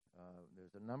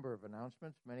There's a number of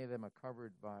announcements. Many of them are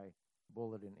covered by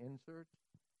bulletin inserts.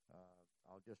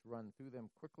 I'll just run through them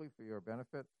quickly for your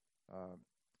benefit.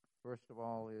 First of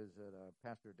all is that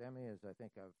Pastor Demi, as I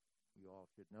think you all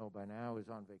should know by now, is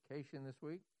on vacation this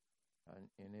week.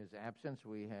 In his absence,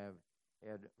 we have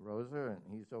Ed Rosa, and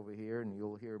he's over here, and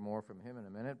you'll hear more from him in a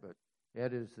minute. But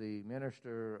Ed is the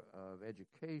Minister of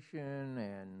Education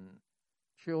and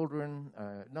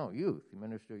Youth, the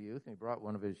Minister of Youth, and he brought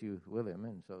one of his youth with him,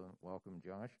 and so welcome,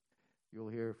 Josh. You'll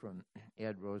hear from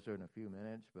Ed Rosa in a few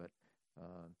minutes, but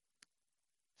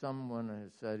someone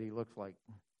has said he looks like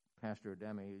Pastor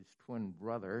Demi's twin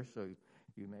brother, so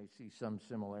you may see some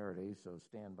similarities, so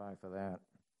stand by for that.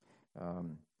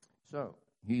 So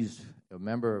he's a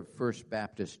member of First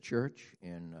Baptist Church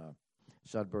in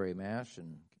Sudbury, Mass.,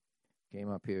 and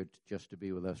came up here just to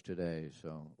be with us today.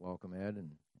 So welcome, Ed, and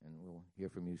we'll hear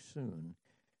from you soon.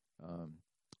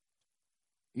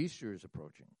 Easter is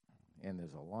approaching, and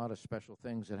there's a lot of special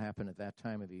things that happen at that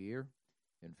time of the year.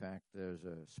 In fact, there's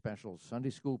a special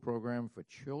Sunday school program for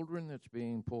children that's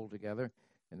being pulled together,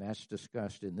 and that's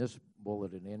discussed in this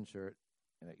bulletin insert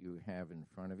that you have in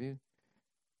front of you.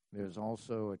 There's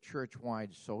also a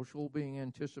church-wide social being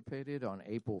anticipated on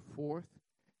April 4th.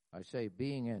 I say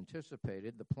being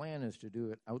anticipated. The plan is to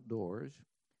do it outdoors.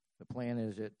 The plan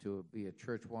is it to be a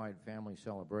church-wide family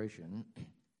celebration,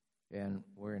 and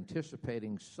we're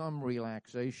anticipating some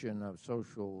relaxation of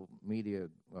social media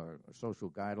or social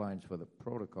guidelines for the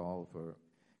protocol for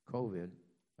COVID.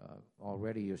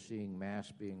 Already you're seeing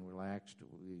masks being relaxed.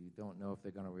 We don't know if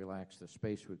they're going to relax the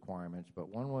space requirements, but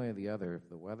one way or the other, if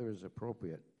the weather is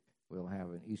appropriate, we'll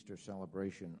have an Easter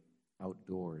celebration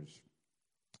outdoors.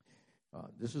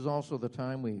 This is also the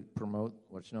time we promote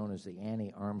what's known as the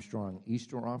Annie Armstrong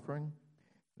Easter offering.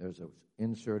 There's an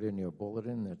insert in your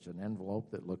bulletin that's an envelope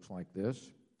that looks like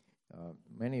this.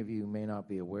 Many of you may not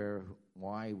be aware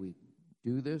why we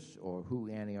do this or who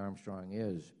Annie Armstrong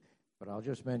is, but I'll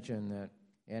just mention that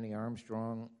Annie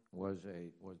Armstrong was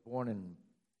born in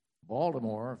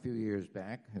Baltimore a few years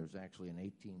back. It was actually in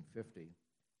 1850,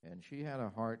 and she had a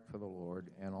heart for the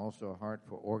Lord and also a heart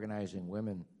for organizing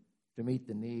women to meet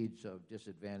the needs of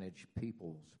disadvantaged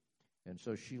peoples. And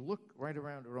so she looked right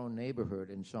around her own neighborhood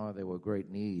and saw there were great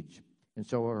needs. And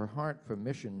so her heart for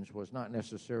missions was not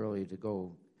necessarily to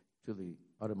go to the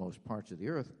uttermost parts of the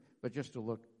earth, but just to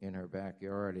look in her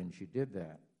backyard, and she did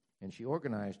that. And she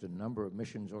organized a number of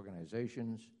missions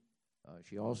organizations.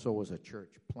 She also was a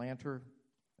church planter.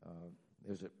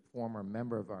 There's a former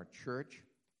member of our church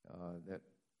that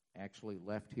actually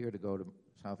left here to go to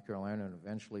South Carolina and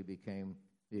eventually became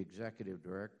the executive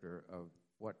director of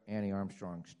what Annie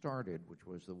Armstrong started, which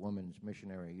was the Women's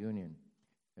Missionary Union.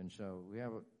 And so we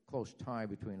have a close tie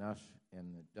between us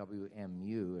and the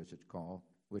WMU, as it's called,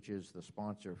 which is the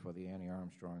sponsor for the Annie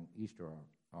Armstrong Easter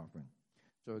offering.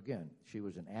 So again, she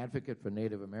was an advocate for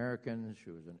Native Americans.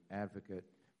 She was an advocate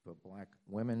for black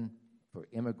women, for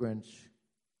immigrants,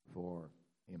 for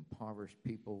impoverished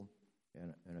people,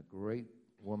 and a great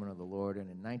woman of the Lord.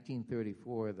 And in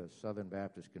 1934, the Southern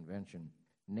Baptist Convention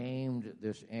named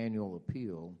this annual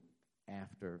appeal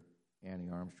after Annie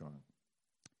Armstrong.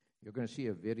 You're going to see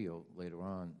a video later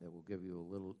on that will give you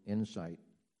a little insight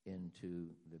into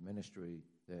the ministry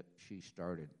that she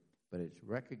started. But it's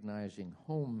recognizing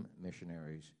home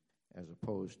missionaries as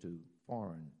opposed to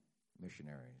foreign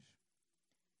missionaries.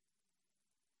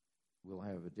 We'll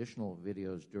have additional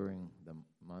videos during the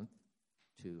month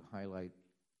to highlight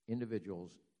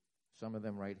individuals, some of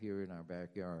them right here in our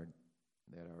backyard,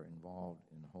 that are involved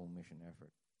in the home mission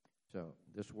effort. So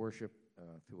this worship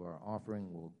through our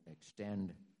offering will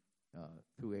extend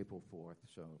through April 4th,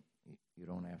 so you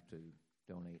don't have to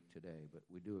donate today. But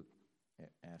we do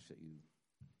ask that you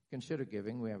consider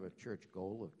giving. We have a church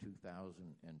goal of $2,021,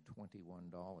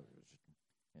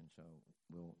 and so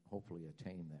we'll hopefully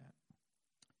attain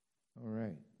that. All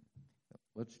right.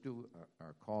 Let's do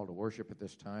our call to worship at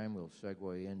this time. We'll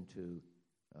segue into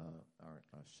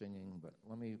our singing, but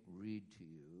let me read to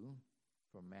you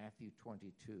from Matthew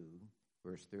 22,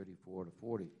 verse 34 to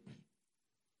 40.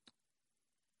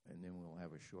 And then we'll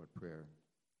have a short prayer.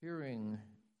 Hearing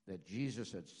that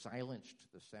Jesus had silenced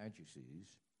the Sadducees,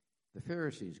 the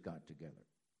Pharisees got together.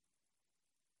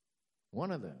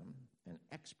 One of them, an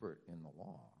expert in the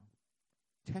law,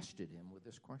 tested him with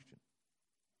this question.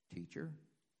 Teacher,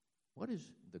 what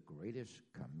is the greatest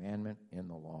commandment in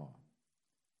the law?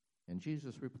 And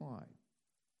Jesus replied,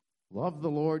 love the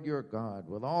Lord your God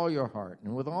with all your heart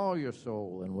and with all your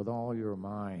soul and with all your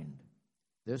mind.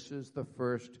 This is the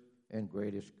first and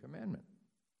greatest commandment.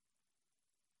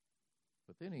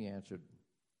 But then he answered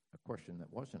a question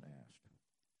that wasn't asked.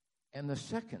 And the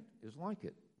second is like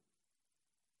it.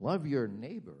 Love your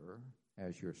neighbor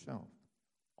as yourself.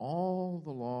 All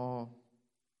the law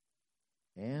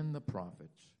and the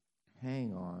prophets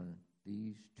hang on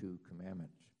these two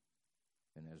commandments.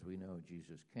 And as we know,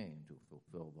 Jesus came to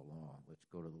fulfill the law. Let's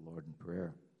go to the Lord in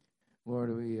prayer.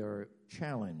 Lord, we are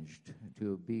challenged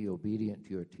to be obedient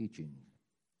to your teaching.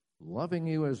 Loving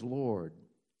you as Lord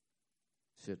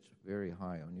sits very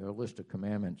high on your list of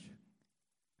commandments.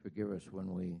 Forgive us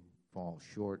when we fall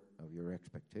short of your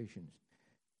expectations.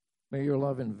 May your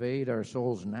love invade our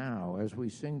souls now as we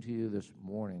sing to you this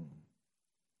morning.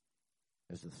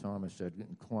 As the psalmist said,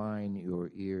 incline your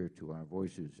ear to our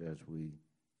voices as we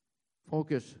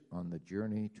focus on the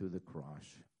journey to the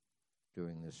cross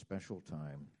during this special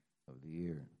time of the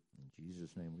year. In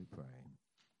Jesus' name we pray.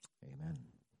 Amen.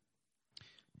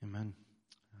 Amen.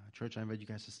 Church, I invite you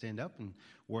guys to stand up and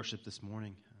worship this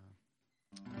morning.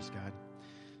 Praise God.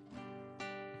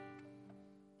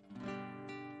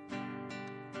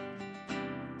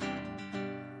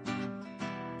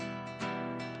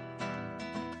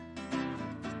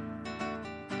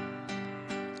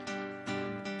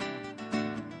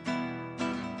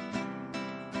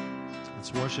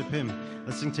 Let's worship him.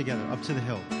 Let's sing together. Up to the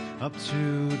hill. Up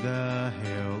to the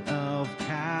hill of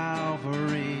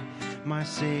Calvary, my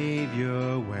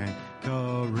Savior went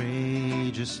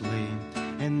courageously,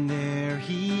 and there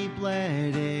he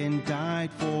bled and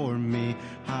died for me.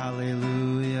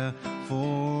 Hallelujah,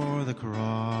 for the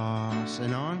cross.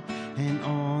 And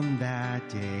on that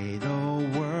day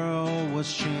the world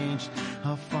was changed.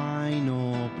 A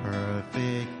final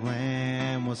perfect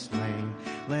Lamb was slain.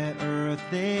 Let earth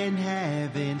and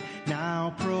heaven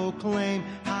now proclaim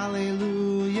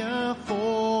hallelujah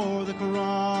for the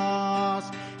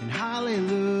cross. And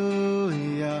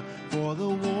hallelujah for the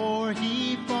war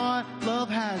he fought. Love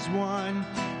has won,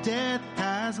 death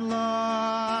has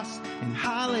lost. And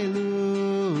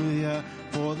hallelujah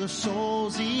for the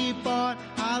souls he bought.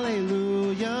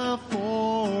 Hallelujah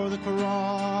for the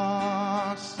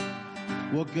cross.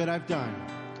 What good I've done,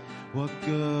 what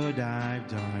good I've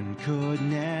done could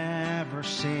never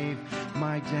save.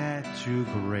 My debt too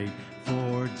great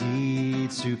for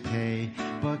deeds to pay.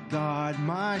 But God,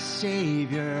 my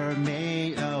Savior,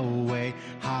 made a way.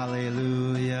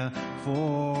 Hallelujah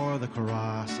for the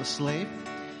cross. A slave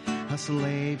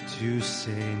to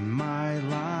sin, my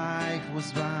life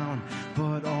was bound,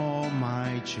 but all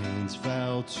my chains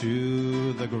fell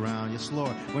to the ground. Yes,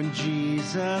 Lord, when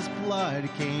Jesus' blood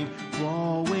came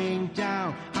flowing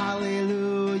down,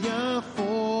 hallelujah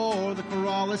for the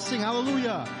cross. Let's sing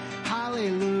hallelujah,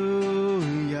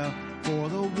 hallelujah for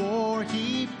the war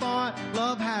he fought.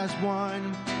 Love has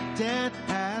won, death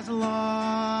has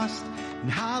lost, and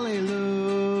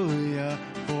hallelujah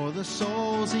for the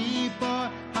souls he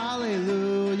bought.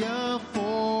 Hallelujah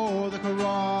for the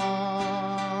cross.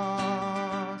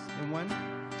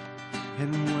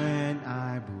 And when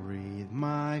I breathe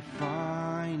my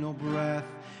final breath,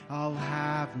 I'll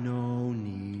have no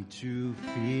need to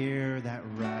fear that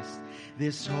rest.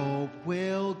 This hope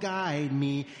will guide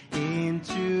me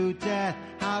into death.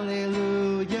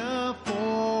 Hallelujah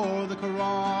for the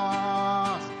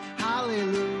cross.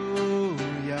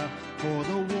 Hallelujah for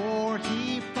the war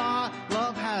he fought.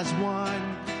 Love has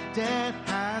won, death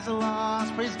has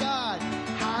lost. Praise God.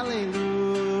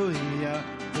 Hallelujah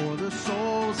for the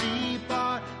souls he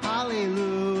bought.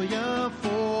 Hallelujah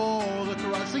for the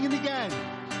cross. Sing it again.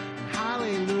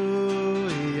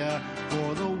 Hallelujah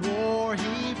for the war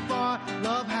he fought.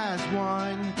 Love has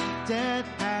won, death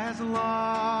has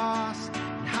lost.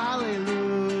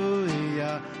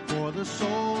 Hallelujah for the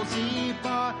souls he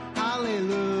bought.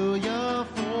 Hallelujah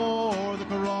for the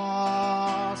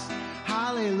cross.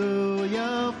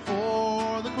 Hallelujah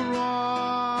for the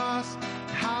cross.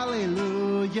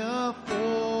 Hallelujah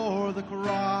for the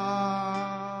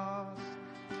cross.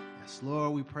 Yes,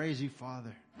 Lord, we praise you,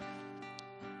 Father.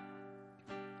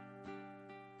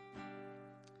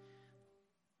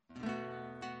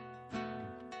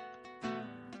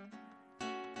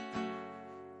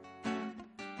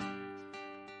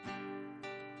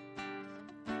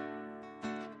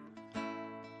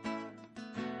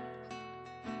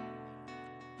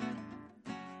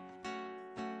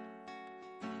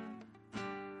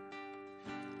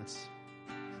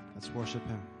 Let's worship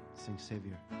him. Sing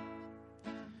Savior.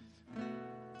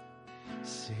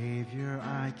 Savior,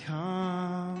 I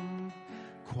come,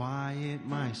 quiet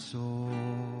my soul.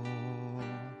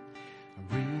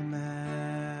 Remember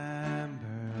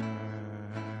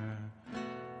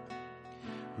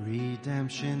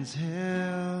redemption's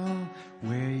hill,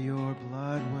 where your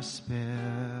blood was spilled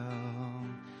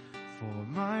for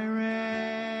my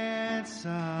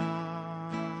ransom.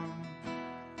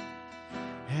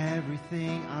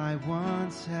 Everything I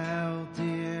once held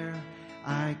dear,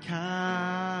 I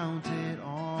count it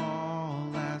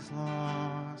all as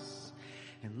loss.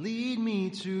 And lead me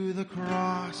to the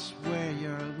cross where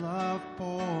your love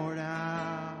poured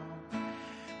out.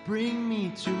 Bring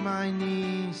me to my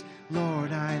knees,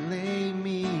 Lord, I lay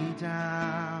me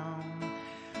down.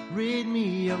 Rid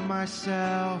me of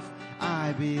myself,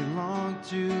 I belong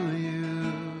to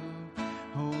you.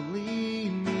 Oh, lead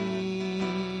me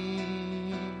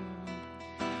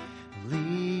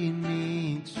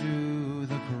to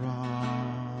the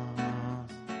cross.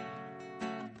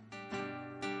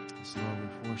 Yes, Lord,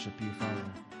 we worship you, Father.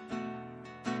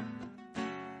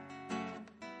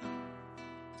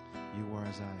 You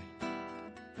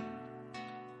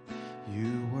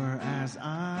were as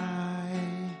I,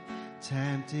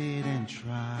 tempted and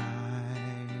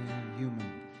tried,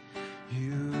 human,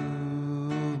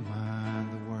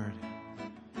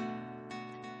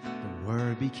 the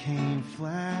Word became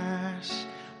flesh,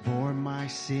 bore my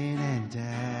sin and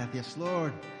death. Yes,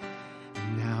 Lord.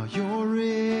 Now you're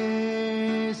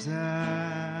risen,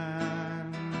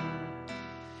 and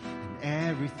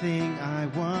everything I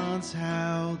once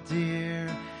held dear,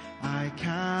 I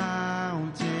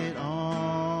count it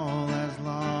all as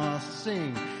lost.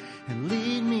 Sing. And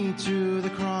lead me to the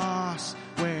cross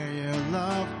where your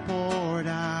love poured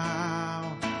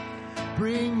out.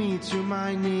 Bring me to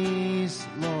my knees,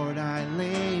 Lord, I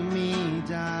lay me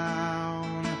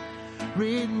down.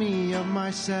 Rid me of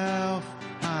myself,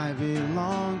 I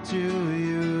belong to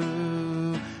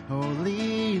you. Oh,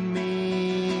 lead me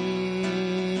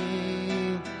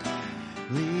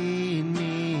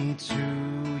to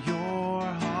your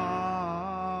heart,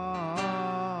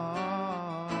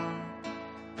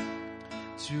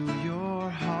 to your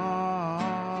heart.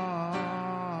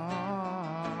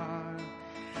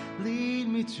 Lead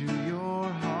me to your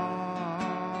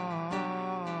heart.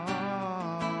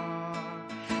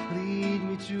 Lead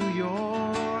me to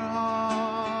your heart.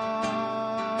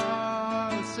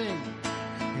 Sing.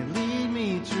 And lead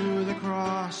me to the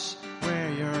cross where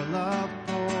your love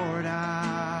poured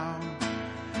out.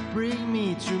 Bring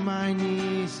me to my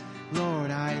knees, Lord,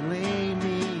 I lay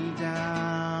me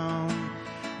down.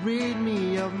 Rid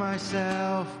me of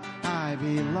myself, I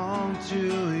belong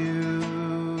to you.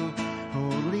 Oh,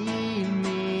 lead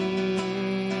me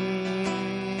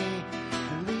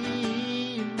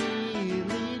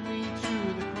to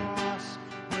the cross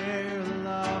where your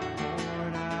love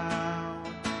poured out.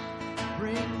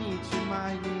 Bring me to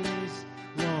my knees,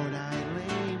 Lord, I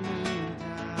lay me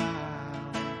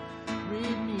down.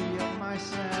 Rid me of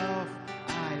myself,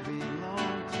 I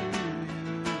belong to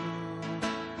you.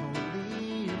 Oh,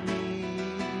 lead me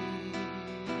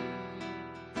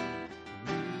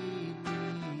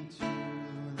to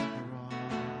the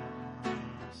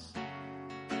cross.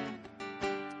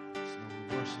 So we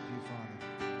worship you, Father.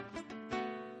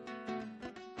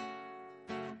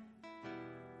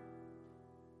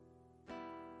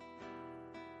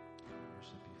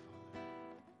 Worship you, Father.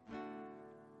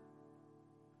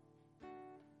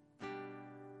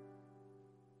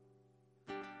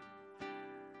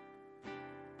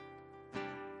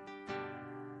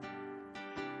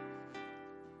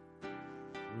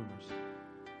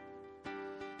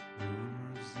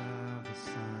 Rumors of the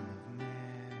Son of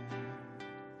Man,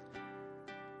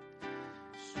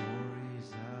 stories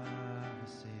of a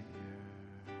Savior,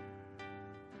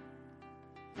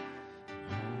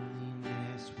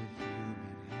 holiness with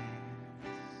human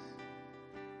hands,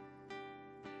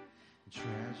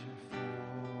 treasure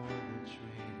for the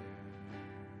traitor.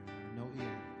 No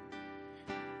ear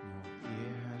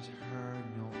has heard,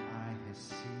 no eye has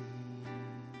seen.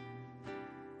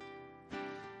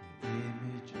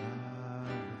 Image of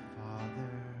the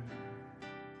Father,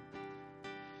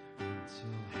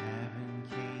 until heaven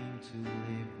came to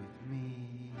live with me,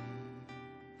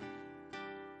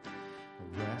 a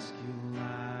rescue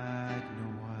like no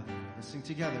other. Let's sing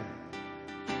together.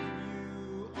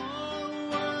 You are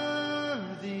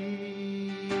worthy.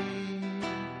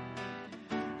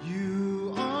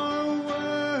 You are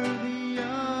worthy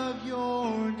of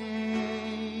your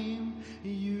name.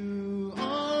 You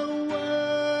are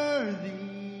worthy.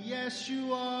 Yes,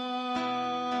 you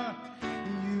are.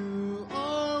 You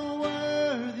are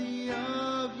worthy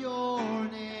of your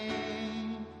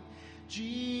name,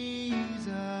 Jesus.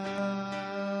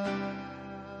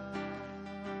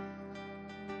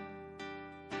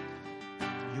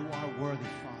 You are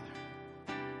worthy, Father.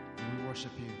 And we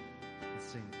worship you and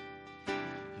sing.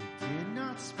 You did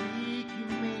not speak, you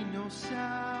made no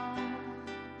sound.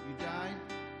 You died.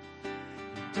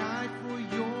 You died for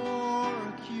your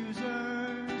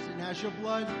accusers. And as your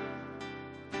blood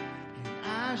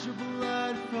As your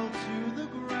blood fell to the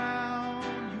ground,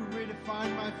 you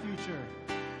redefined my future.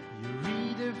 You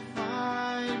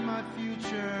redefined my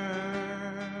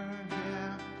future.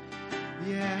 Yeah.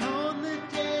 Yeah, on the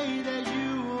day that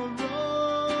you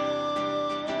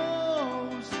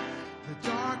arose, the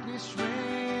darkness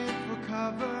ran for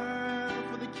cover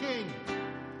for the King.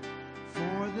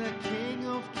 For the King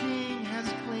of Kings has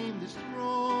claimed his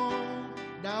throne.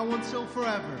 Now until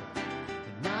forever.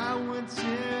 And now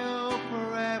until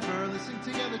forever. Let's sing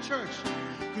together, church.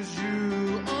 'Cause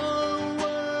you are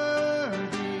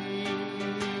worthy.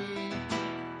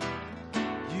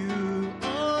 You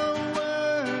are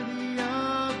worthy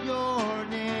of your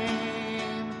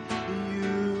name.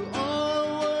 You are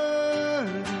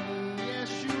worthy.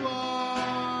 Yes, you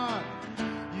are.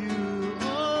 You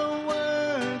are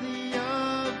worthy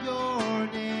of your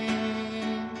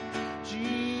name,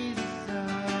 Jesus.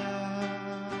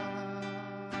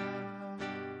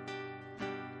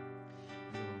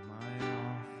 You're my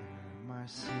author, my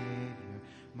Savior,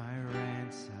 my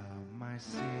ransom, my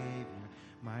Savior,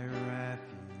 my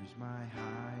refuge, my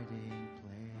hiding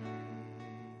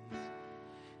place.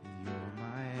 You're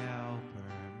my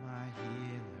helper, my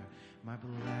healer, my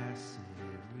blessed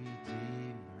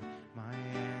Redeemer, my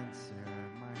answer,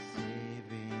 my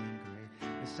saving grace.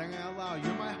 Let's sing it out loud.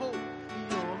 You're my hope.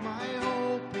 You're my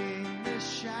hope in the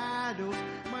shadows,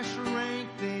 my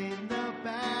strength in the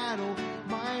battle,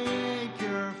 my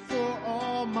anchor for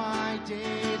all my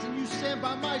days. And you stand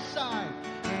by my side,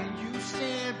 and you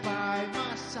stand by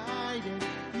my side, and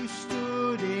you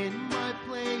stood in my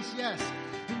place. Yes,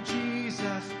 in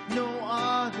Jesus, no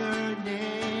other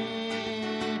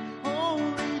name.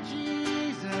 Only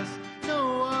Jesus,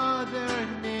 no other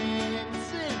name.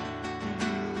 Sing.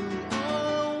 You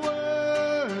are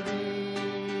worthy.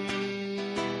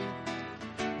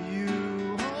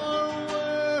 You are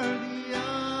worthy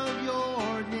of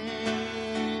your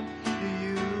name.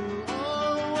 You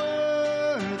are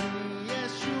worthy.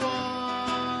 Yes, you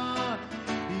are.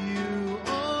 You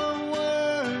are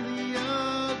worthy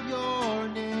of your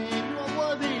name. You are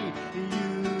worthy. You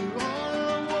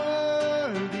are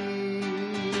worthy.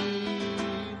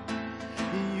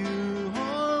 You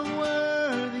are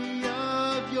worthy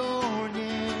of your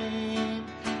name.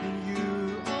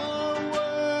 You are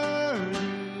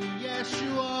worthy. Yes,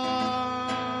 you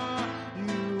are.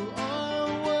 You are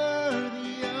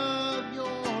worthy of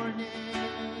your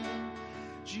name,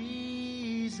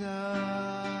 Jesus.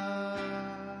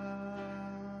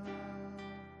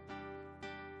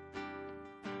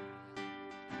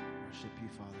 Worship you,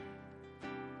 Father.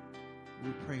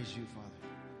 We praise you, Father.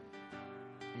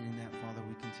 And in that, Father,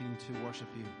 we continue to worship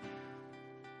you. In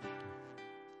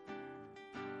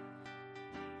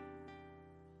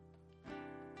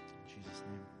Jesus'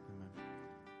 name, amen.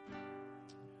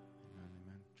 Amen,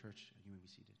 amen. Church, you may be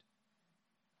seated.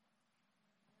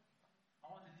 I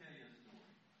want to tell you a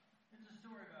story. It's a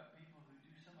story about people who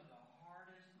do some of the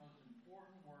hardest, most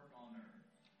important work on earth.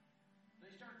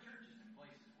 They start churches in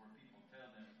places where people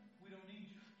tell them, we don't need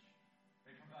church.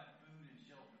 They provide food and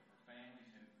shelter for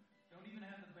families who don't even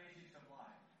have the basics of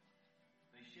life.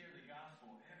 They share the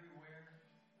gospel everywhere,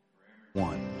 for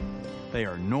everyone. They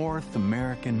are North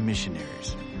American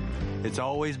missionaries. It's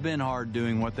always been hard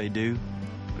doing what they do,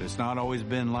 but it's not always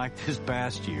been like this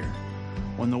past year.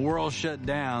 When the world shut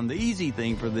down, the easy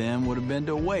thing for them would have been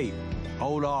to wait,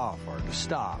 hold off, or to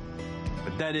stop.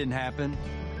 But that didn't happen,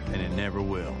 and it never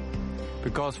will.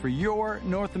 Because for your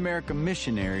North American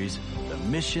missionaries, the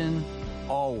mission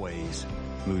always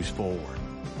moves forward.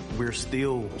 We're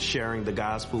still sharing the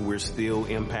gospel. We're still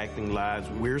impacting lives.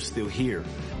 We're still here.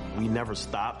 We never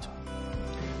stopped.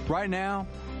 Right now,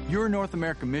 your North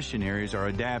American missionaries are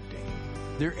adapting.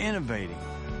 They're innovating.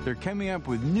 They're coming up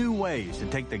with new ways to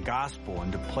take the gospel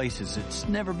into places it's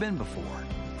never been before.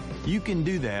 You can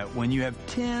do that when you have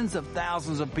tens of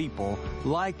thousands of people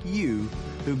like you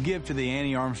who give to the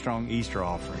Annie Armstrong Easter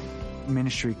offering.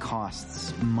 Ministry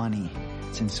costs money,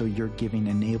 and so your giving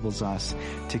enables us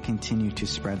to continue to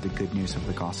spread the good news of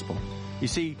the gospel. You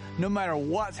see, no matter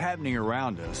what's happening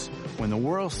around us, when the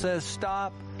world says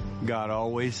stop, God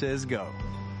always says go.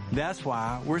 That's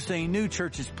why we're seeing new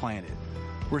churches planted.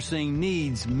 We're seeing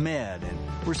needs met, and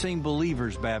we're seeing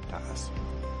believers baptized.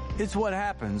 It's what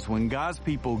happens when God's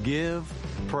people give,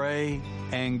 pray,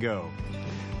 and go.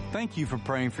 Thank you for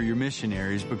praying for your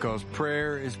missionaries, because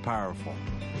prayer is powerful.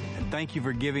 And thank you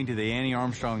for giving to the Annie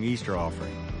Armstrong Easter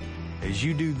offering. As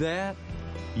you do that,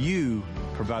 you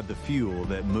provide the fuel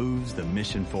that moves the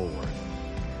mission forward.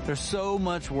 There's so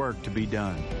much work to be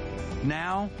done,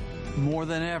 now more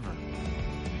than ever.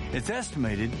 It's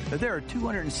estimated that there are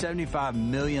 275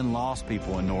 million lost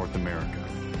people in North America.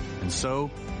 And so,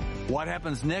 what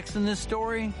happens next in this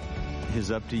story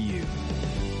is up to you.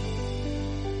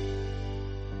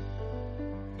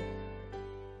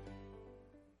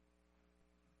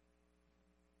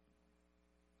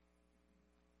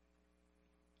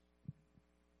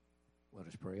 Let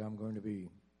us pray. I'm going to be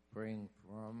praying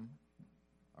from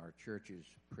our church's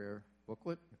prayer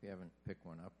booklet. If you haven't picked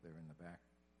one up, they're in the back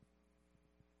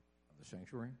of the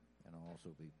sanctuary. And I'll also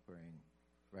be praying,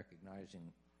 recognizing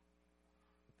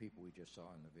the people we just saw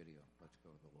in the video. Let's go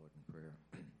to the Lord in prayer.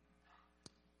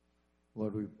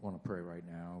 Lord, we want to pray right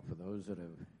now for those that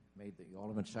have made the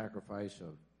ultimate sacrifice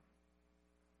of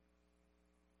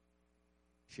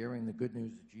sharing the good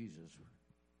news of Jesus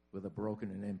with a broken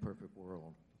and imperfect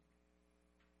world.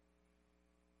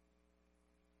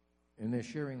 And they're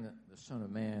sharing the Son of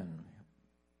Man,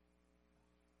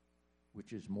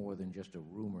 which is more than just a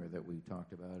rumor that we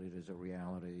talked about. It is a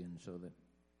reality. And so that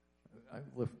I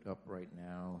lift up right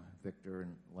now Victor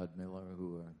and Ludmilla,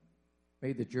 who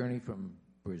made the journey from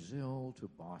Brazil to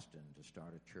Boston to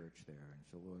start a church there. And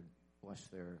so, Lord, bless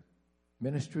their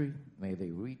ministry. May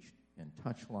they reach and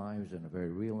touch lives in a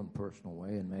very real and personal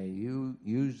way, and may you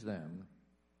use them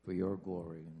for your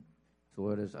glory. And so,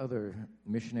 Lord, as other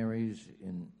missionaries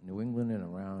in New England and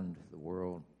around the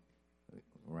world,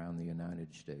 around the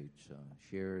United States,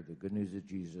 share the good news of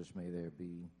Jesus, may there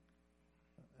be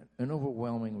an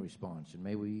overwhelming response. And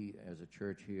may we, as a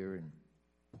church here in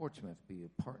Portsmouth, be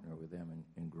a partner with them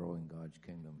in growing God's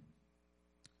kingdom.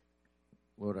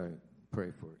 Lord, I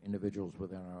pray for individuals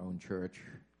within our own church.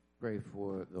 Pray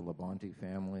for the Labonte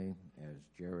family as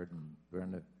Jared and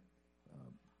Brenda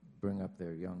bring up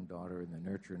their young daughter in the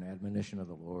nurture and admonition of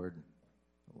the Lord.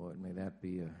 Lord, may that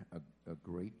be a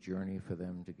great journey for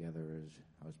them together as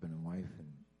husband and wife,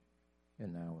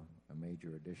 and now a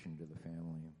major addition to the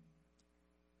family.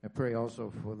 I pray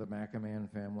also for the McAman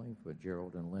family, for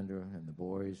Gerald and Linda and the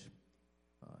boys,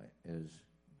 as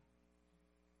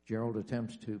Gerald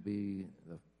attempts to be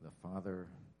the father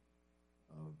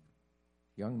of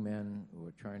young men who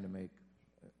are trying to make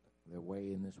their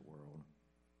way in this world.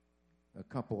 A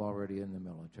couple already in the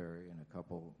military and a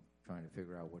couple trying to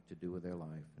figure out what to do with their life.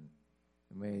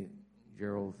 And may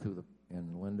Gerald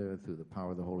and Linda, through the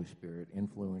power of the Holy Spirit,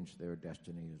 influence their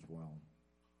destiny as well.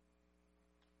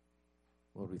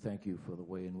 Lord, we thank you for the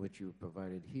way in which you've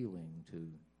provided healing to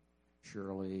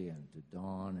Shirley and to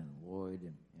Dawn and Lloyd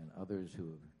and others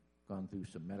who have gone through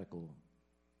some medical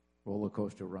roller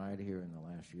coaster ride here in the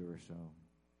last year or so.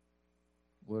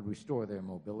 Lord, restore their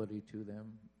mobility to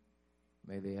them.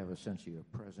 May they have a sense of your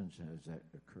presence as that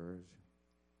occurs.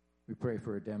 We pray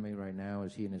for Ademi right now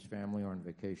as he and his family are on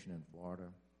vacation in Florida.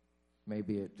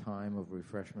 Maybe a time of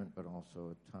refreshment, but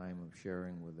also a time of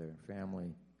sharing with their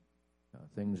family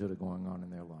things that are going on in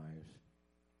their lives.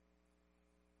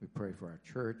 We pray for our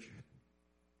church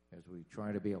as we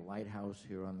try to be a lighthouse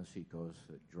here on the seacoast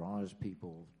that draws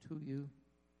people to you,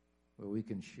 where we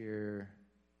can share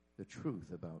the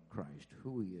truth about Christ,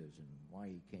 who he is and why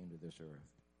he came to this earth,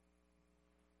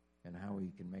 and how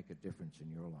he can make a difference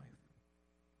in your life.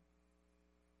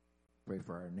 Pray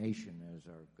for our nation as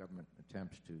our government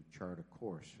attempts to chart a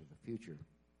course for the future.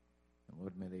 And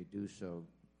Lord, may they do so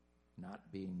not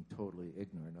being totally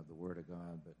ignorant of the Word of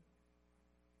God, but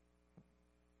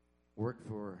work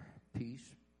for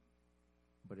peace,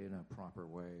 but in a proper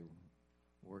way.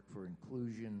 Work for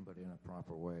inclusion, but in a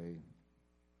proper way.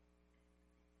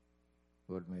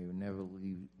 Lord, may we never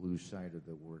lose sight of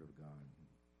the Word of God.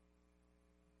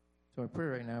 So I pray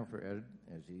right now for Ed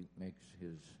as he makes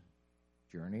his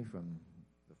journey from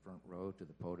the front row to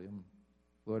the podium.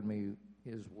 Lord, may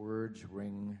his words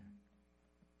ring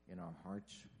in our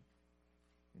hearts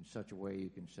in such a way you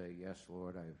can say, yes,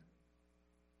 Lord,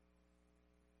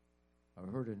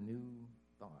 I've heard a new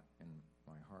thought and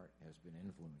my heart has been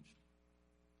influenced.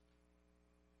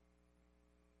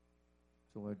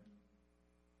 So Lord,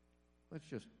 let's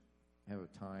just have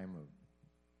a time of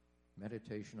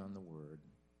meditation on the Word.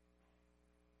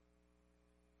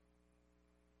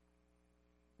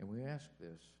 And we ask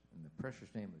this in the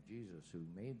precious name of Jesus, who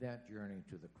made that journey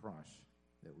to the cross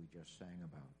that we just sang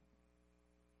about.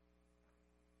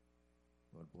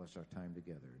 Lord, bless our time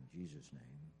together. In Jesus' name,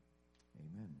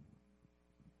 amen.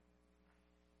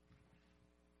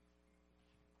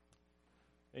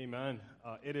 Amen.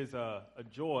 It is a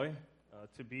joy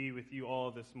to be with you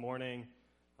all this morning.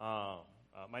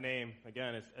 My name,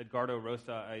 again, is Edgardo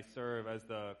Rosa. I serve as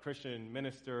the Christian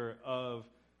Minister of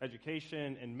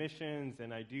Education and Missions,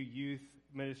 and I do youth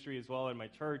ministry as well in my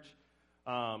church.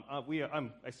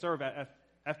 I serve at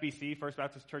FBC, First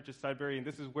Baptist Church of Sudbury, and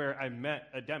this is where I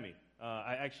met Ademi.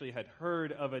 I actually had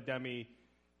heard of Ademi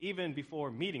even before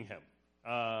meeting him.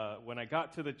 when I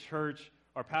got to the church,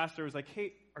 our pastor was like,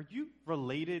 hey, are you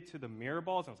related to the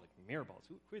Miraballs? And I was like, Miraballs?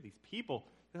 Who are these people?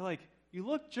 They're like, you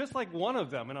look just like one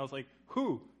of them. And I was like,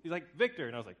 who? He's like, Victor.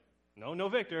 And I was like, no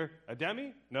Victor.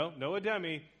 Ademi? No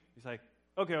Ademi. He's like,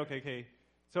 okay.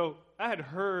 So I had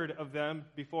heard of them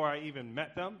before I even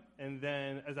met them. And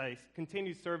then as I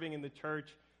continued serving in the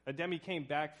church, Ademi came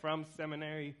back from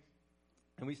seminary,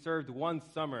 and we served one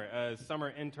summer as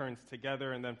summer interns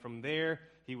together. And then from there,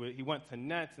 he went to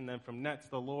Nets, and then from Nets,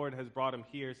 the Lord has brought him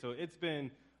here. So it's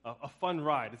been a fun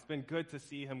ride. It's been good to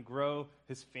see him grow,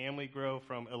 his family grow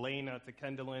from Elena to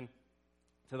Kendallin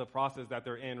to the process that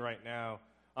they're in right now.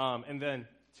 And then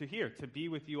to be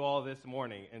with you all this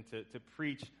morning and to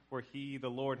preach where the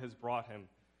Lord has brought him.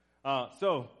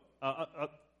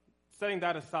 Setting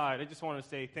that aside, I just want to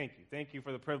say thank you. Thank you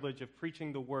for the privilege of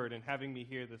preaching the word and having me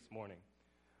here this morning.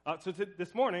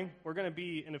 This morning, we're going to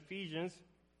be in Ephesians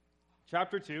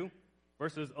chapter 2,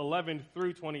 verses 11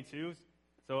 through 22.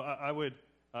 So I would,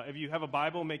 if you have a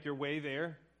Bible, make your way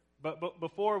there. But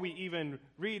before we even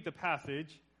read the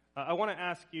passage, I want to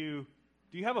ask you,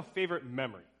 do you have a favorite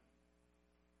memory?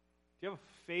 Do you have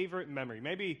a favorite memory?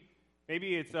 Maybe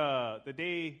it's the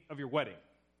day of your wedding,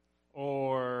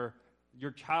 or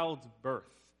your child's birth,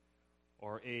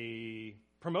 or a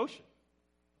promotion.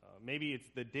 Maybe it's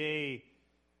the day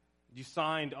you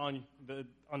signed on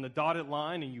the dotted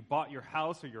line and you bought your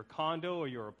house or your condo or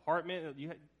your apartment.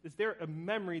 Is there a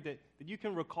memory that you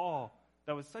can recall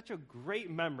that was such a great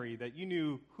memory that you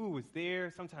knew who was there?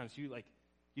 Sometimes you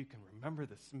can remember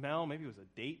the smell. Maybe it was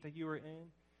a date that you were in.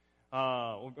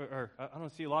 Or I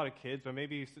don't see a lot of kids, but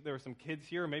maybe there were some kids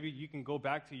here. Maybe you can go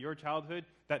back to your childhood,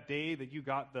 that day that you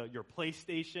got your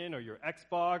PlayStation or your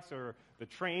Xbox or the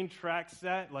train track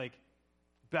set, like,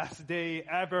 best day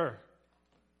ever.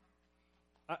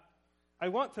 I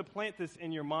want to plant this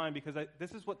in your mind because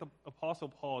this is what the Apostle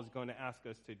Paul is going to ask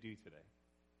us to do today.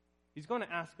 He's going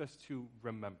to ask us to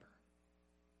remember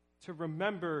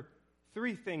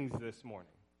three things this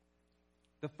morning.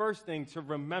 The first thing, to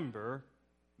remember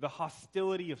the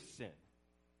hostility of sin.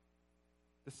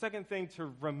 The second thing,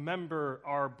 to remember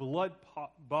our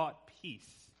blood-bought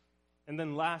peace. And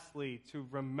then lastly, to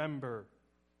remember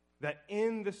that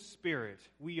in the Spirit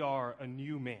we are a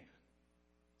new man.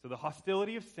 So the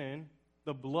hostility of sin,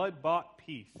 the blood-bought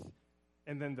peace,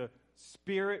 and then the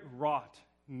Spirit-wrought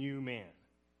new man.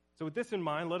 So with this in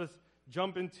mind, let us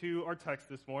jump into our text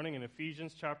this morning in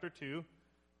Ephesians chapter 2,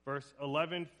 verse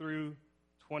 11 through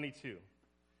 22.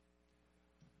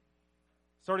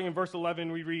 Starting in verse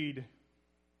 11, we read,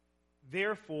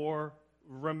 "Therefore,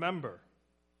 remember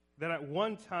that at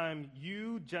one time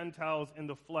you Gentiles in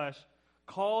the flesh,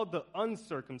 called the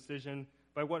uncircumcision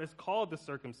by what is called the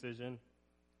circumcision,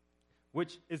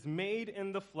 which is made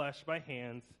in the flesh by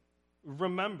hands,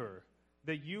 remember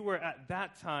that you were at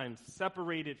that time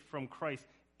separated from Christ,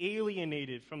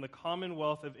 alienated from the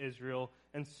commonwealth of Israel,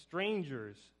 and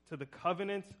strangers to the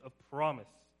covenants of promise,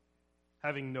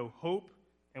 having no hope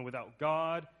and without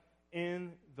God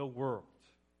in the world."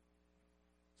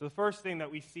 So the first thing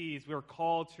that we see is we are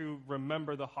called to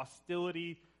remember the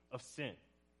hostility of sin.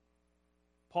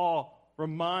 Paul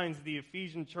reminds the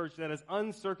Ephesian church that as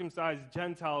uncircumcised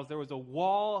Gentiles, there was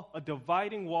a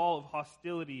dividing wall of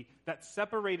hostility that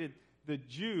separated the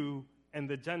Jew and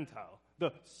the Gentile,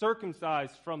 the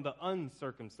circumcised from the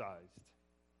uncircumcised.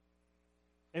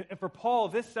 And for Paul,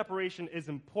 this separation is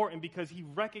important because he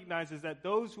recognizes that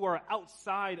those who are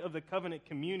outside of the covenant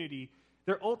community,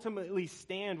 they ultimately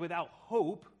stand without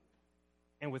hope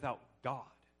and without God.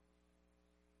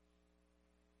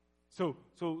 So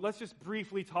let's just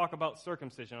briefly talk about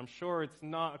circumcision. I'm sure it's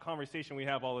not a conversation we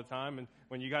have all the time, and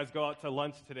when you guys go out to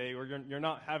lunch today, or you're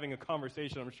not having a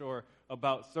conversation, I'm sure,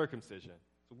 about circumcision.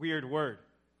 It's a weird word.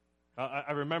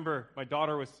 I remember my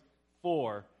daughter was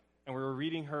 4, and we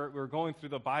were going through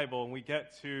the Bible, and we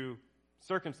get to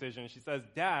circumcision, and she says,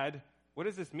 "Dad, what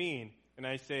does this mean?" And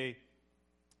I say,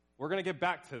 "We're going to get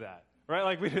back to that."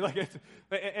 Right?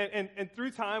 And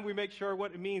through time, we make sure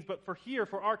what it means. But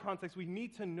for our context, we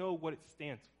need to know what it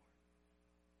stands for.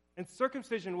 And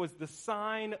circumcision was the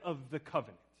sign of the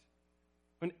covenant.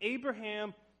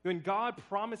 When God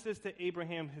promises to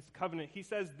Abraham his covenant, he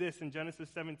says this in Genesis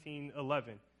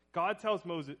 17:11. God tells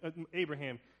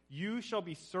Abraham, "You shall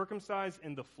be circumcised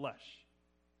in the flesh,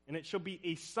 and it shall be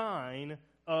a sign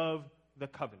of the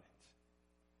covenant."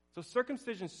 So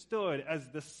circumcision stood as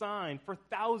the sign for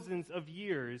thousands of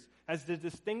years as the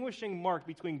distinguishing mark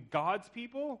between God's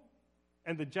people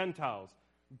and the Gentiles,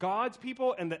 God's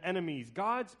people and the enemies,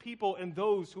 God's people and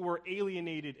those who were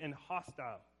alienated and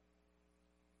hostile.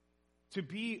 To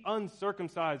be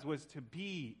uncircumcised was to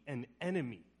be an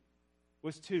enemy.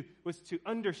 was to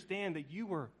understand that you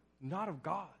were not of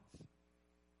God's.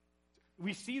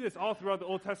 We see this all throughout the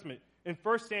Old Testament. In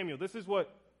 1 Samuel, this is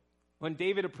when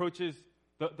David approaches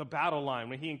the battle line,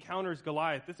 when he encounters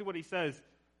Goliath, this is what he says.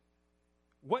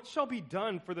 What shall be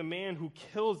done for the man who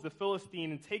kills the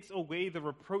Philistine and takes away the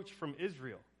reproach from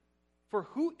Israel? For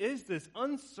who is this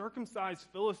uncircumcised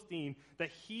Philistine that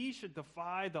he should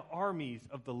defy the armies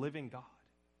of the living God?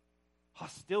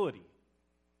 Hostility.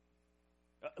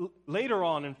 Later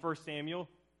on in 1 Samuel,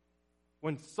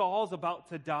 when Saul's about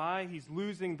to die, he's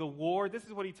losing the war, this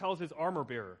is what he tells his armor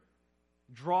bearer.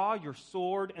 Draw your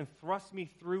sword and thrust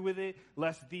me through with it,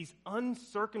 lest these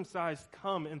uncircumcised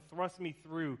come and thrust me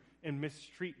through and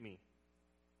mistreat me.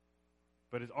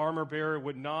 But his armor bearer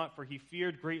would not, for he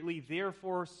feared greatly.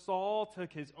 Therefore Saul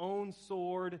took his own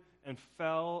sword and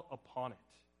fell upon it.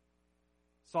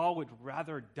 Saul would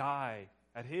rather die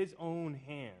at his own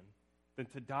hand than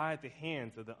to die at the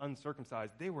hands of the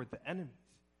uncircumcised. They were the enemies.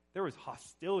 There was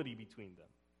hostility between them.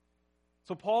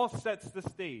 So Paul sets the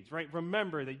stage, right?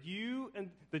 Remember that you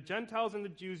and the Gentiles and the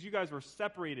Jews, you guys were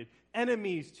separated,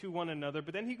 enemies to one another.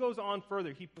 But then he goes on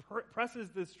further. He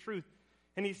presses this truth,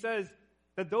 and he says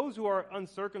that those who are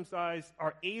uncircumcised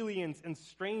are aliens and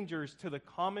strangers to the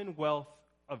commonwealth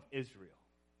of Israel.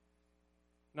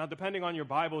 Now, depending on your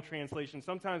Bible translation,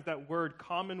 sometimes that word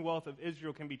commonwealth of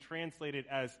Israel can be translated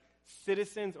as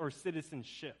citizens or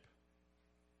citizenship.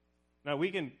 Now,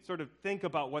 we can sort of think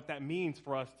about what that means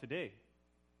for us today.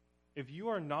 If you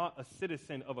are not a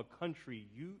citizen of a country,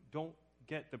 you don't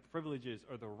get the privileges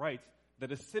or the rights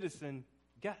that a citizen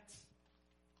gets.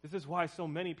 This is why so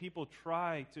many people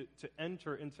try to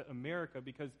enter into America,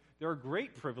 because there are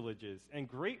great privileges and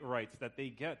great rights that they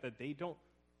get that they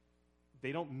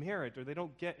don't merit or they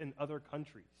don't get in other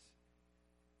countries.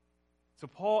 So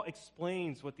Paul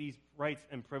explains what these rights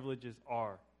and privileges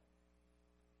are.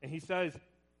 And he says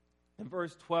in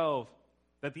verse 12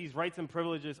 that these rights and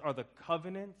privileges are the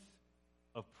covenants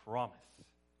of promise.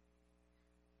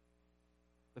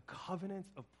 The covenants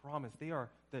of promise. They are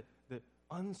the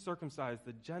uncircumcised,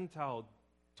 the Gentile,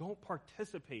 don't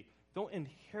participate, don't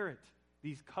inherit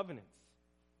these covenants.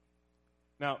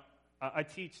 Now, I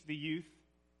teach the youth,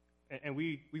 and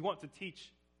we want to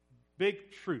teach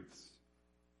big truths.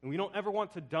 And we don't ever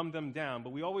want to dumb them down,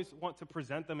 but we always want to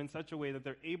present them in such a way that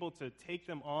they're able to take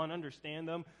them on, understand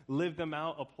them, live them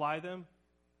out, apply them.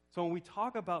 So when we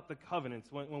talk about the covenants,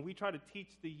 when we try to teach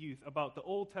the youth about the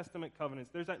Old Testament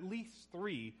covenants, there's at least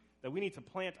 3 that we need to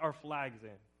plant our flags in,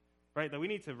 right? That we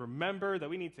need to remember, that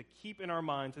we need to keep in our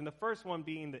minds. And the first one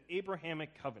being the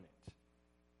Abrahamic covenant.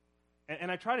 And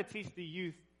I try to teach the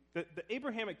youth that the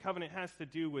Abrahamic covenant has to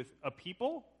do with a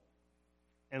people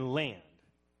and land.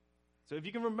 So if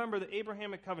you can remember the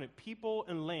Abrahamic covenant, people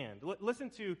and land. Listen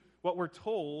to what we're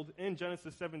told in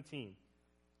Genesis 17.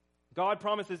 God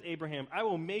promises Abraham, I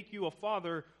will make you a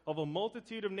father of a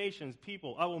multitude of nations,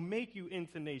 people. I will make you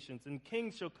into nations, and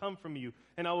kings shall come from you.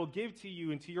 And I will give to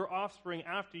you and to your offspring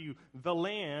after you the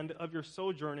land of your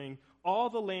sojourning, all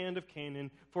the land of Canaan,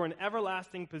 for an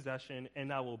everlasting possession,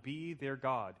 and I will be their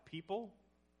God. People,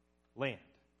 land.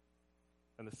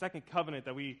 And the second covenant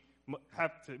that we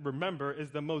have to remember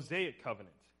is the Mosaic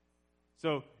covenant.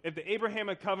 So if the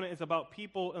Abrahamic covenant is about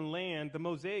people and land, the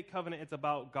Mosaic covenant is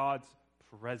about God's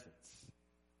presence,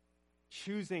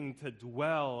 choosing to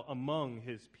dwell among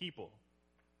his people.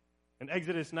 In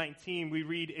Exodus 19, we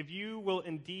read, if you will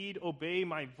indeed obey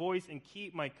my voice and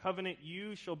keep my covenant,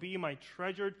 you shall be my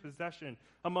treasured possession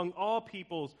among all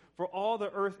peoples, for all the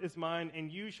earth is mine,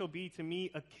 and you shall be to me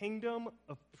a kingdom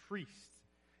of priests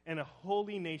and a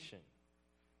holy nation.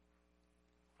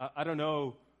 I don't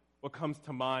know what comes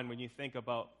to mind when you think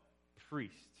about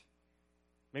priest.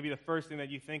 Maybe the first thing that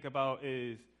you think about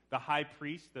is the high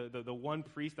priest, the one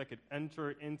priest that could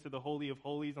enter into the Holy of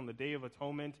Holies on the Day of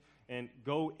Atonement and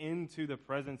go into the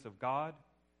presence of God.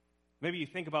 Maybe you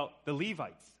think about the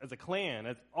Levites as a clan,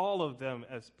 as all of them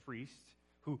as priests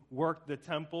who worked the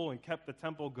temple and kept the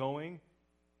temple going.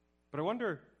 But I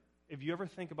wonder if you ever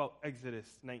think about Exodus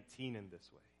 19 in this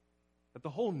way, that the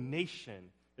whole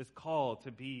nation is called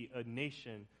to be a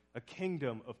nation, a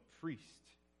kingdom of priests.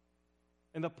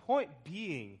 And the point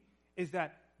being is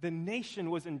that the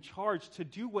nation was in charge to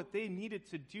do what they needed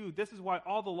to do. This is why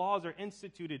all the laws are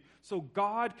instituted, so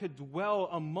God could dwell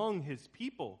among his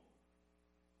people.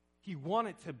 He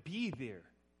wanted to be there.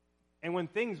 And when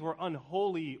things were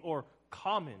unholy or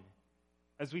common,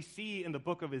 as we see in the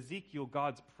book of Ezekiel,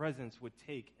 God's presence would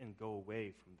take and go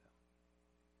away from them.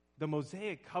 The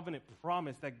Mosaic covenant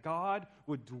promised that God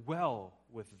would dwell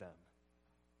with them.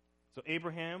 So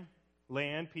Abraham,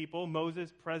 land, people,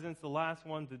 Moses, presence, the last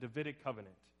one, the Davidic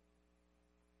covenant.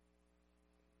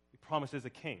 promises a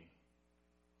king.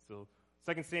 So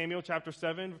 2 Samuel chapter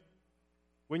 7,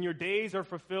 when your days are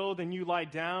fulfilled and you lie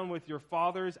down with your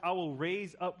fathers, I will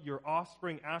raise up your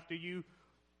offspring after you,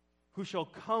 who shall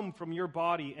come from your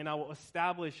body, and I will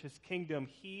establish his kingdom.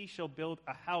 He shall build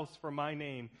a house for my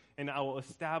name, and I will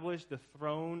establish the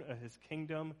throne of his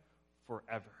kingdom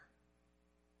forever.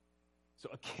 So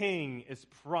a king is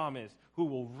promised who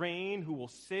will reign, who will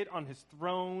sit on his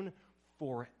throne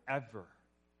forever.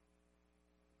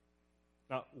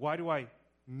 Now, why do I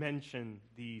mention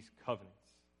these covenants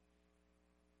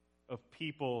of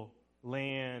people,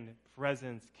 land,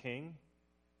 presence, king?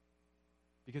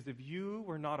 Because if you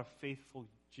were not a faithful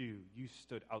Jew, you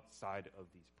stood outside of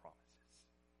these promises.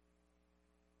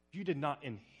 You did not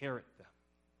inherit them.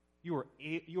 You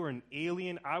were an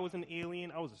alien. I was an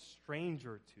alien. I was a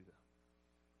stranger to them.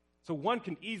 So one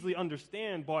can easily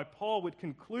understand why Paul would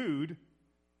conclude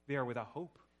they are without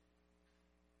hope.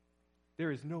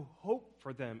 There is no hope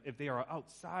for them if they are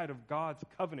outside of God's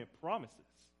covenant promises.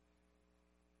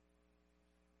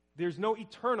 There's no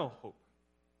eternal hope.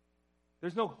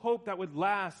 There's no hope that would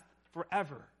last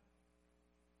forever.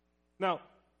 Now,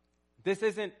 this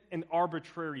isn't an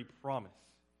arbitrary promise.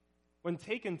 When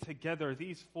taken together,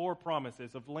 these four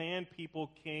promises of land,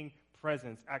 people, king,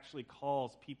 presence actually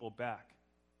calls people back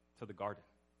to the garden.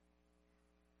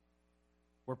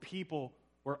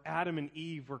 Where Adam and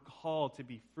Eve were called to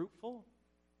be fruitful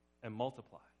and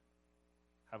multiply,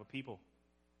 have a people.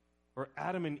 Where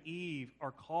Adam and Eve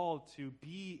are called to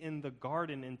be in the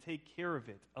garden and take care of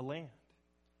it, a land.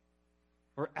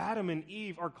 Where Adam and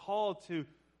Eve are called to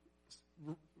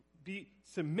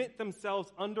submit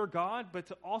themselves under God, but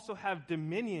to also have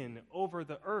dominion over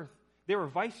the earth. They were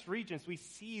vice regents. We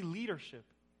see leadership.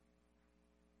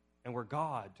 And where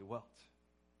God dwelt,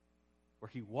 where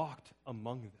he walked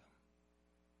among them.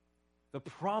 The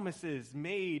promises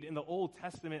made in the Old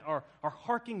Testament are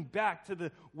harking back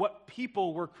to what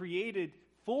people were created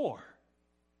for.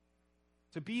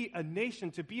 To be a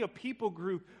nation, to be a people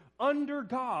group under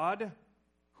God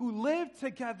who live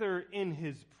together in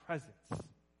his presence.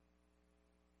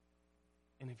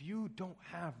 And if you don't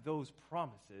have those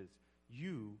promises,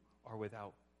 you are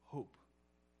without hope.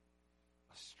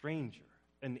 A stranger,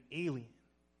 an alien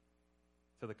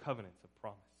to the covenants of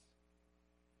promise.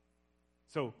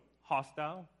 So,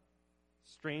 hostile,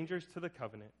 strangers to the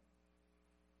covenant.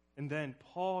 And then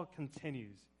Paul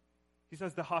continues. He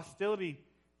says the hostility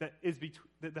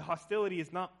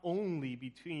is not only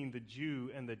between the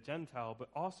Jew and the Gentile, but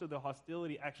also the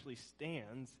hostility actually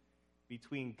stands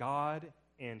between God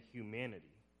and humanity.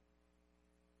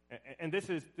 And this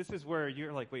is where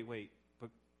you're like, wait, but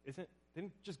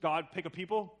didn't just God pick a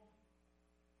people?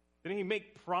 Didn't he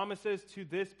make promises to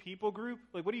this people group?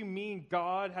 Like, what do you mean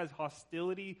God has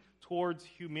hostility towards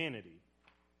humanity?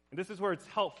 And this is where it's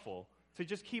helpful to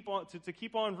just keep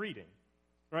on reading.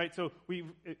 Right? So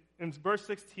in verse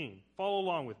 16, follow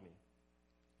along with me.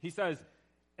 He says,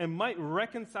 and might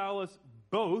reconcile us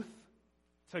both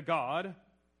to God.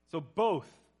 So both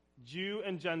Jew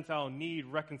and Gentile need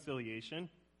reconciliation.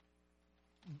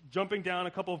 Jumping down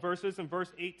a couple of verses in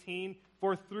verse 18,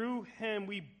 for through him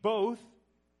we both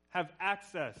have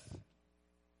access.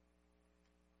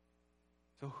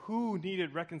 So who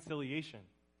needed reconciliation?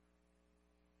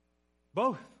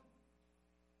 Both.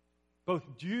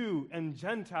 Both Jew and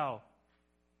Gentile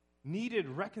needed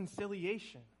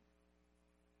reconciliation.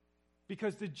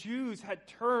 Because the Jews had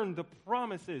turned the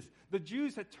promises, the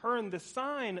Jews had turned the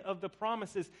sign of the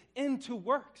promises into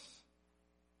works.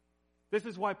 This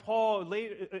is why Paul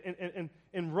later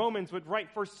in Romans would write,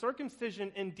 for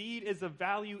circumcision indeed is of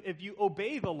value if you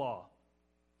obey the law.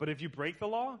 But if you break the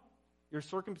law, your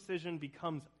circumcision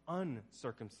becomes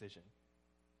uncircumcision.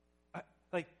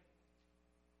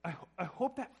 I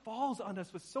hope that falls on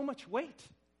us with so much weight.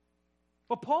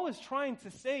 What Paul is trying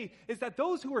to say is that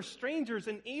those who are strangers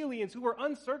and aliens, who were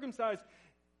uncircumcised,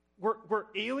 were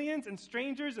aliens and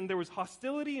strangers, and there was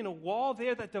hostility and a wall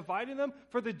there that divided them.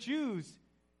 For the Jews,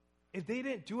 if they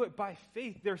didn't do it by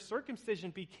faith, their circumcision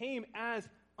became as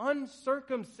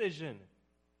uncircumcision.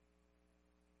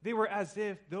 They were as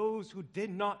if those who did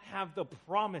not have the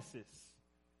promises.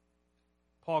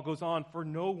 Paul goes on, for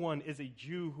no one is a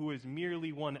Jew who is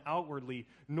merely one outwardly,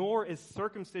 nor is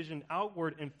circumcision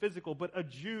outward and physical, but a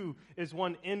Jew is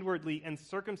one inwardly, and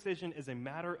circumcision is a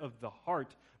matter of the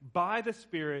heart, by the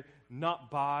Spirit, not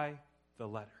by the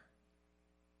letter.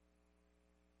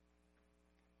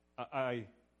 I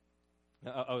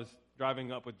was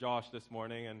driving up with Josh this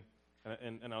morning,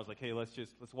 and I was like, hey, let's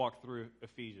walk through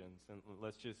Ephesians, and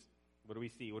what do we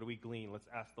see? What do we glean? Let's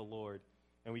ask the Lord.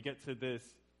 And we get to this,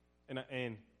 and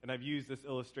I've used this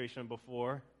illustration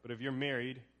before, but if you're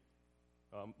married,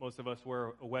 Most of us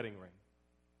wear a wedding ring.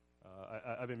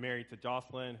 I've been married to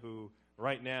Jocelyn, who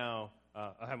right now,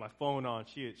 I have my phone on.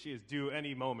 She is due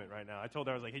any moment right now. I told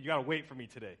her, I was like, hey, you got to wait for me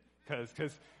today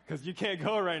because you can't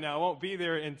go right now. I won't be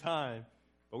there in time.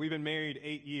 But we've been married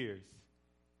 8 years.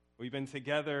 We've been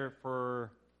together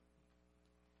for,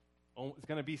 it's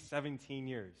going to be 17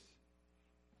 years.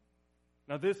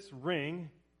 Now, this ring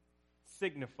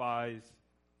signifies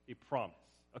a promise,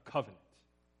 a covenant.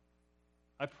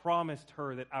 I promised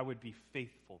her that I would be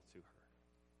faithful to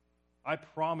her. I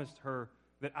promised her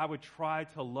that I would try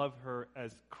to love her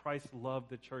as Christ loved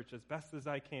the church as best as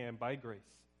I can by grace.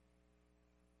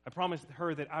 I promised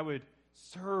her that I would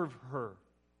serve her.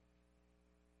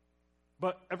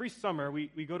 But every summer, we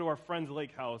go to our friend's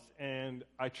lake house, and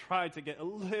I try to get a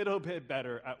little bit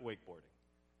better at wakeboarding.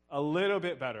 A little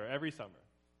bit better every summer.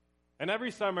 And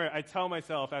every summer, I tell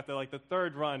myself after like the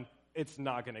third run, it's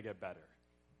not going to get better.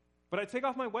 But I take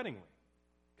off my wedding ring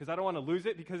because I don't want to lose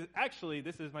it, because actually,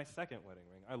 this is my second wedding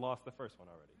ring. I lost the first one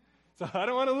already. So I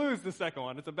don't want to lose the second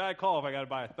one. It's a bad call if I got to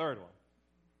buy a third one.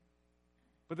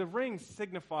 But the ring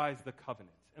signifies the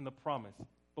covenant and the promise.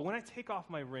 But when I take off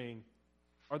my ring,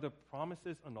 are the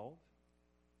promises annulled?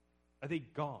 Are they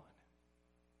gone?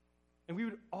 And we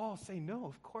would all say, no,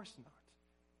 of course not.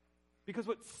 Because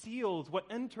what sealed, what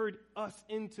entered us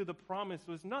into the promise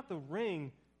was not the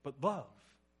ring, but love.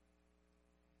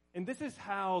 And this is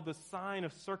how the sign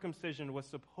of circumcision was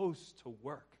supposed to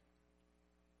work.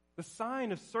 The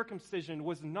sign of circumcision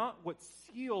was not what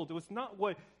sealed, it was not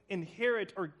what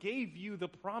inherited or gave you the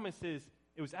promises,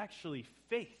 it was actually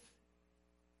faith.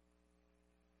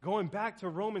 Going back to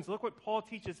Romans, look what Paul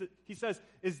teaches. He says,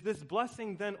 is this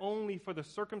blessing then only for the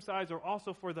circumcised or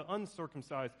also for the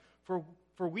uncircumcised? For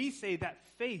we say that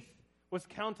faith was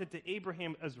counted to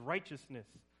Abraham as righteousness.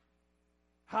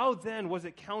 How then was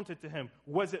it counted to him?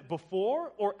 Was it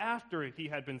before or after he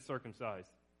had been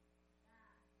circumcised?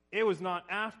 It was not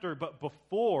after, but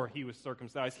before he was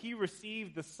circumcised. He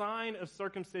received the sign of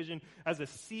circumcision as a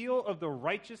seal of the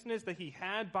righteousness that he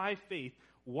had by faith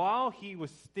while he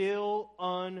was still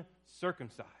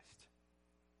uncircumcised.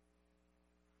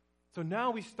 So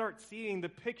now we start seeing the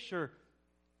picture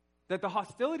that the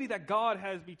hostility that God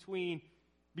has between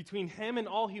him and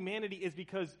all humanity is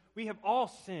because we have all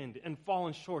sinned and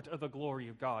fallen short of the glory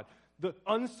of God. The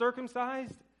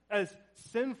uncircumcised, as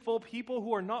sinful people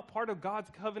who are not part of God's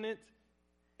covenant,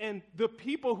 and the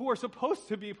people who are supposed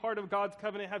to be part of God's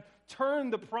covenant have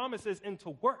turned the promises into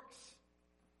works.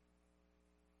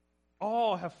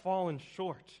 All have fallen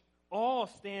short. All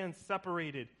stand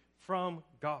separated from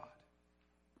God.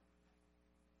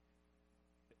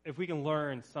 If we can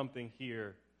learn something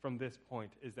here from this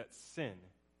point, is that sin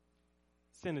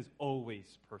is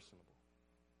always personable.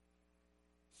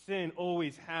 Sin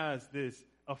always has this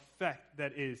effect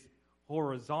that is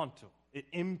horizontal. It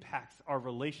impacts our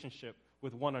relationship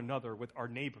with one another, with our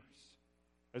neighbors,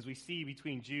 as we see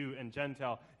between Jew and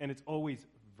Gentile, and it's always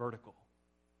vertical.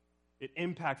 It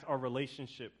impacts our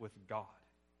relationship with God.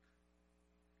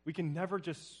 We can never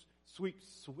just sweep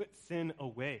sin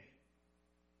away.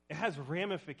 It has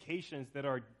ramifications that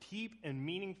are deep and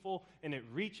meaningful, and it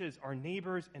reaches our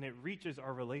neighbors, and it reaches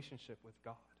our relationship with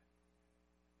God.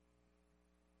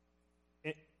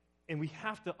 And we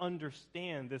have to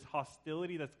understand this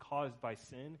hostility that's caused by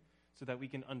sin so that we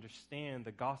can understand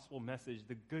the gospel message,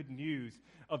 the good news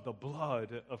of the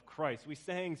blood of Christ. We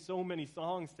sang so many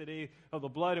songs today of the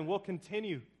blood, and we'll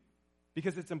continue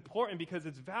because it's important, because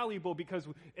it's valuable, because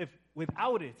if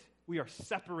without it, we are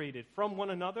separated from one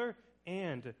another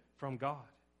and from God.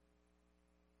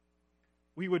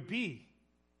 We would be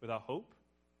without hope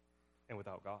and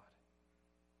without God.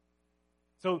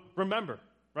 So remember,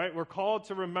 right? We're called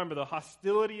to remember the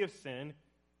hostility of sin.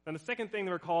 And the second thing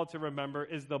that we're called to remember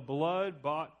is the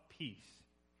blood-bought peace.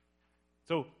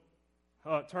 So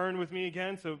turn with me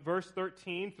again. So verse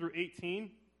 13 through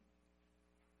 18.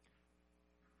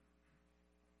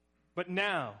 But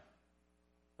now,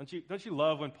 don't you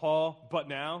love when Paul, but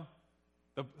now,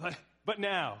 but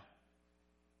now,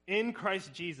 in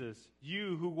Christ Jesus,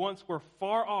 you who once were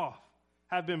far off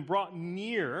have been brought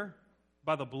near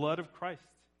by the blood of Christ.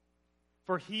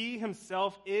 For he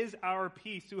himself is our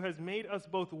peace, who has made us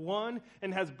both one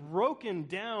and has broken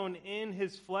down in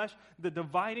his flesh the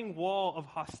dividing wall of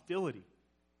hostility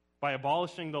by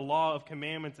abolishing the law of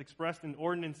commandments expressed in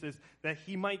ordinances, that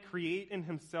he might create in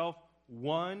himself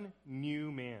one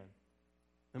new man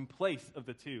in place of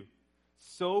the two,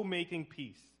 so making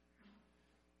peace,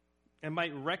 and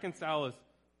might reconcile us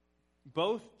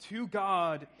both to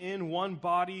God in one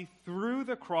body through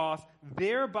the cross,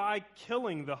 thereby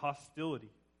killing the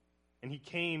hostility. And he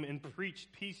came and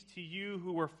preached peace to you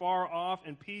who were far off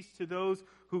and peace to those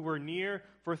who were near.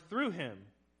 For through him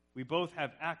we both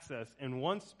have access in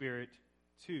one Spirit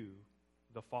to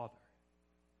the Father.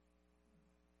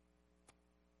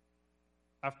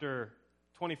 After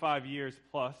 25 years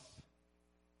plus,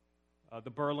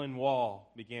 the Berlin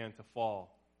Wall began to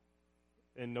fall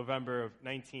in November of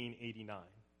 1989.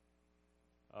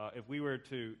 If we were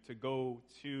to go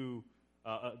to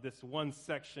this one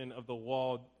section of the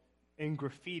wall, in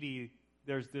graffiti,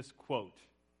 there's this quote.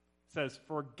 It says,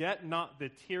 "Forget not the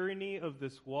tyranny of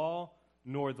this wall,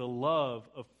 nor the love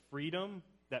of freedom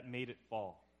that made it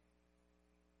fall."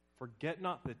 Forget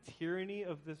not the tyranny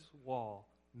of this wall,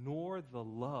 nor the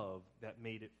love that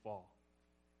made it fall.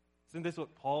 Isn't this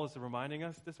what Paul is reminding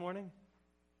us this morning?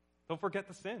 Don't forget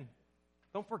the sin.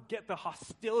 Don't forget the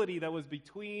hostility that was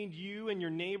between you and your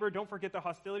neighbor. Don't forget the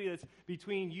hostility that's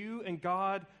between you and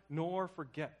God, nor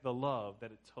forget the love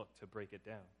that it took to break it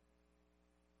down.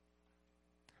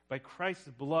 By Christ's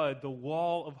blood, the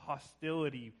wall of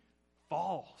hostility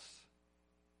falls.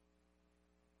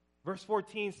 Verse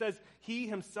 14 says, He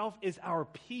himself is our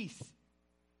peace.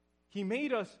 He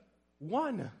made us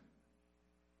one.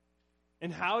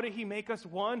 And how did he make us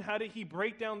one? How did he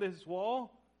break down this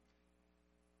wall?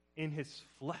 In his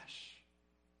flesh.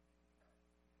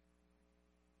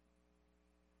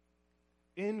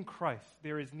 In Christ,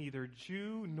 there is neither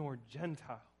Jew nor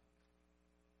Gentile.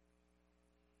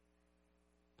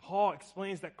 Paul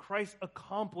explains that Christ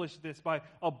accomplished this by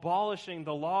abolishing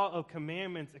the law of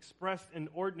commandments expressed in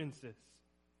ordinances.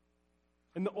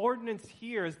 And the ordinance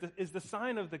here is the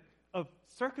sign of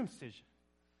circumcision.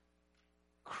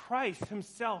 Christ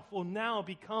himself will now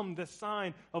become the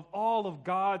sign of all of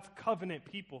God's covenant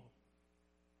people.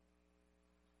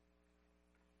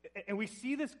 And we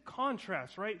see this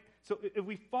contrast, right? So if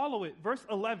we follow it, verse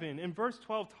 11 and verse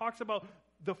 12 talks about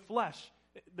the flesh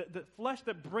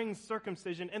that brings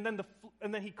circumcision, and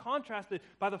then he contrasted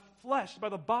by the flesh, by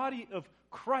the body of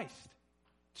Christ.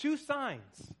 Two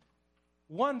signs.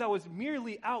 One that was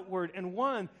merely outward and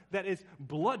one that is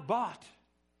blood-bought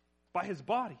by his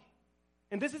body.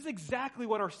 And this is exactly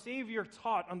what our Savior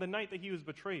taught on the night that he was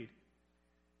betrayed.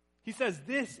 He says,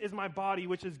 "This is my body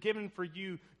which is given for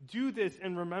you. Do this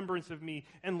in remembrance of me."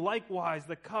 And likewise,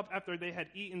 the cup after they had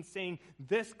eaten, saying,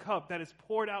 "This cup that is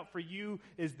poured out for you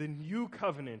is the new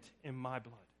covenant in my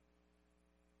blood."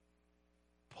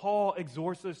 Paul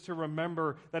exhorts us to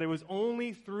remember that it was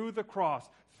only through the cross,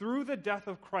 through the death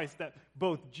of Christ, that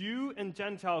both Jew and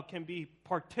Gentile can be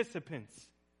participants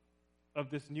of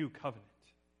this new covenant.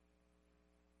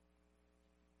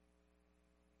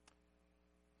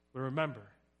 But remember,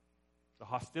 the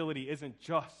hostility isn't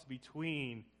just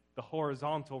between the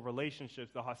horizontal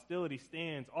relationships. The hostility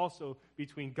stands also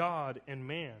between God and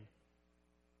man.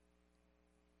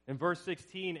 In verse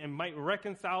 16, "And might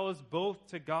reconcile us both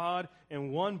to God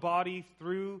in one body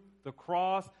through the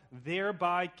cross,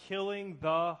 thereby killing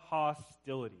the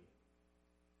hostility."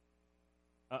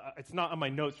 It's not on my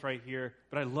notes right here,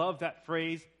 but I love that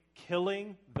phrase,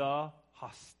 killing the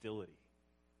hostility.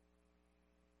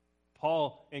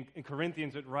 Paul in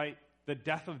Corinthians would write, the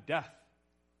death of death.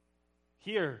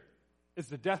 Here is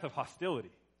the death of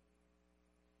hostility.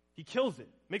 He kills it,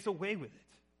 makes away with it.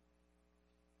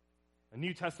 A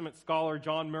New Testament scholar,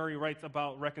 John Murray, writes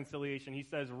about reconciliation. He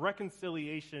says,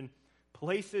 reconciliation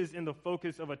places in the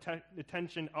focus of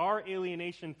attention our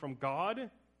alienation from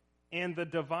God and the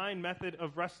divine method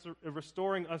of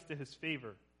restoring us to his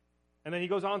favor. And then he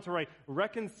goes on to write,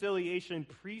 reconciliation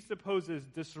presupposes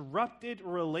disrupted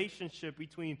relationship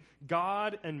between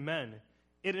God and men.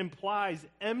 It implies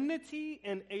enmity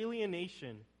and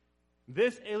alienation.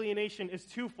 This alienation is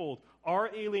twofold: our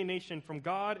alienation from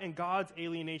God and God's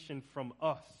alienation from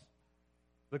us.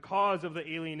 The cause of the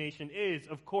alienation is,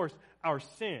 of course, our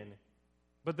sin.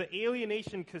 But the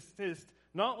alienation consists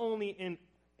not only in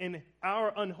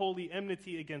our unholy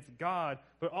enmity against God,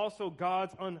 but also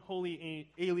God's unholy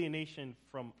alienation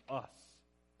from us.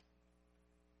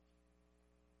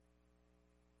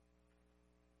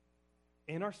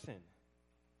 In our sin,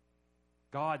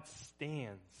 God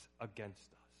stands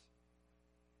against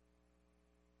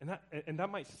us. And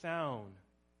that might sound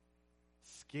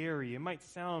scary. It might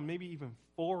sound maybe even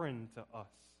foreign to us.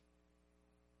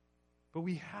 But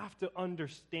we have to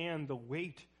understand the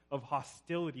weight of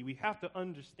hostility. We have to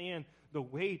understand the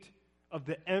weight of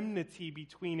the enmity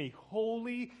between a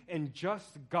holy and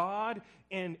just God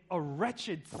and a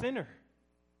wretched sinner.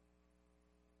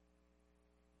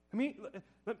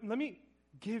 Let me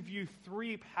give you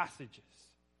 3 passages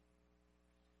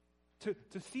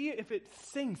to see if it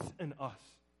sinks in us.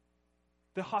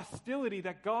 the hostility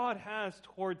that God has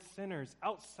towards sinners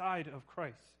outside of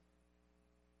Christ.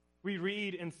 We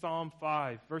read in Psalm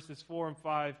 5, verses 4 and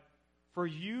 5, "For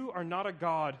you are not a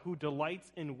God who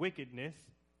delights in wickedness,"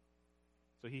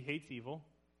 so he hates evil.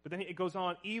 But then it goes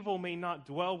on, "Evil may not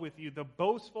dwell with you. The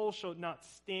boastful shall not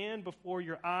stand before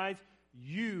your eyes.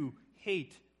 You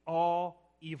hate all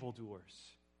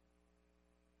evildoers."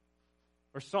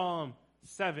 Or Psalm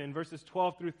 7, verses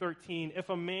 12 through 13, "If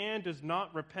a man does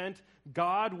not repent,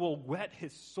 God will whet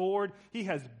his sword. He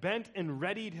has bent and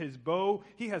readied his bow.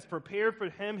 He has prepared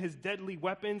for him his deadly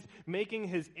weapons, making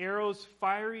his arrows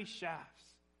fiery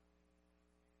shafts."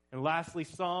 And lastly,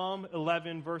 Psalm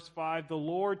 11, verse 5, "The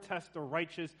Lord tests the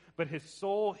righteous, but his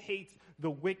soul hates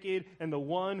the wicked and the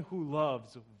one who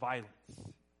loves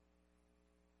violence."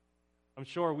 I'm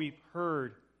sure we've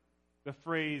heard the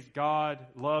phrase,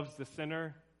 "God loves the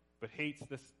sinner, but hates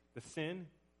the sin."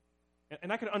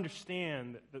 And I can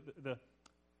understand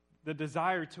the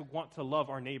desire to want to love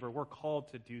our neighbor. We're called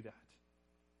to do that.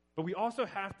 But we also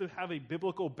have to have a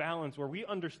biblical balance where we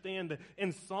understand that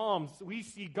in Psalms, we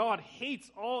see God hates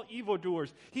all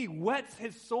evildoers. He whets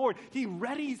his sword. He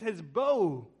readies his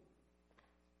bow.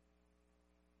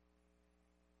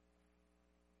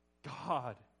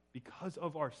 God, because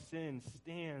of our sin,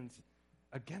 stands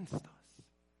against us,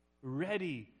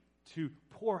 ready to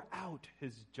pour out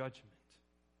his judgment.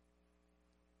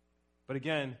 But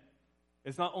again,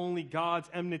 it's not only God's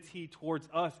enmity towards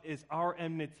us, it's our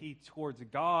enmity towards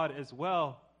God as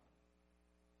well.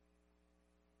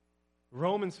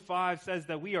 Romans 5 says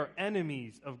that we are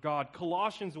enemies of God.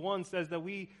 Colossians 1 says that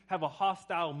we have a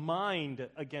hostile mind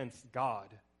against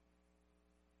God.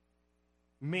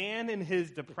 Man in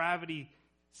his depravity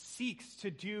seeks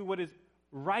to do what is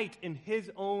right in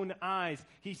his own eyes.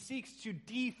 He seeks to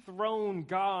dethrone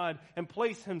God and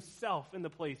place himself in the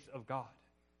place of God.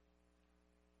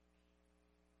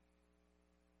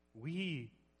 We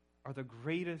are the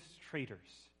greatest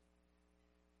traitors,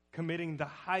 committing the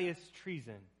highest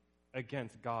treason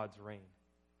against God's reign.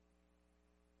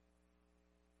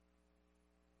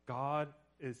 God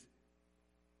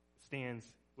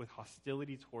stands with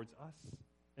hostility towards us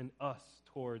and us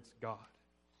towards God.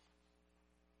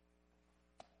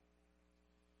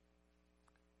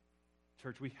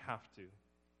 Church, we have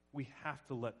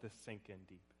to let this sink in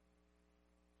deep.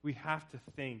 We have to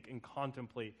think and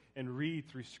contemplate and read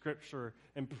through Scripture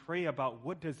and pray about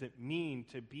what does it mean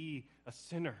to be a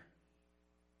sinner?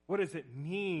 What does it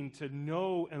mean to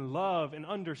know and love and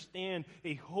understand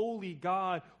a holy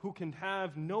God who can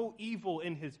have no evil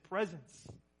in his presence?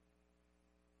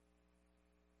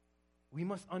 We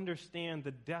must understand the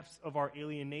depths of our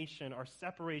alienation, our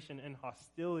separation and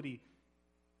hostility,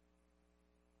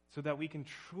 so that we can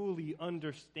truly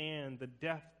understand the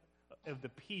depth of the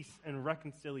peace and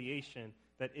reconciliation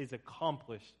that is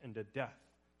accomplished in the death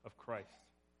of Christ.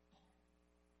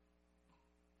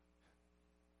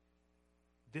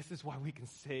 This is why we can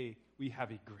say we have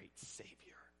a great Savior.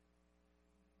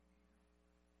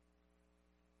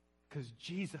 Because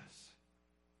Jesus,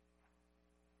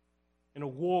 in a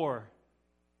war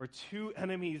where two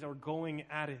enemies are going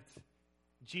at it,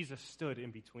 Jesus stood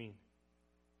in between.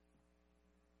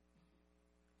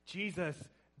 Jesus,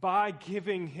 by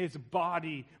giving his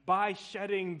body, by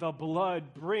shedding the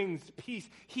blood, brings peace.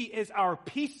 He is our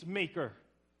peacemaker.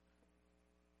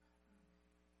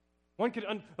 One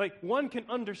can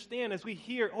understand as we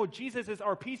hear, oh, Jesus is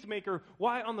our peacemaker,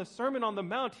 why on the Sermon on the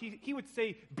Mount he would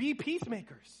say, be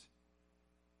peacemakers.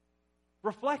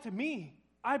 Reflect me.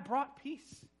 I brought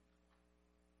peace.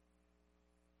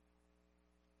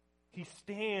 He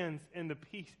stands in the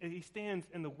peace. He stands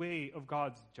in the way of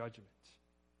God's judgment.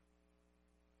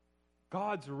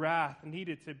 God's wrath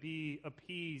needed to be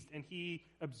appeased, and he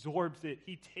absorbs it.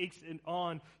 He takes it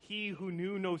on. He who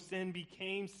knew no sin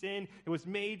became sin. It was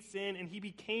made sin, and he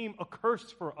became a curse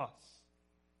for us.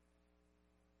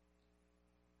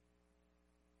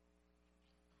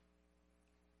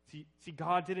 See,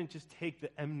 God didn't just take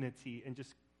the enmity and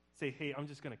just say, hey, I'm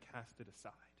just going to cast it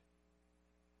aside.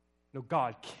 No,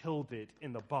 God killed it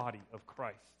in the body of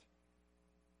Christ.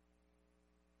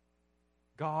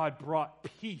 God brought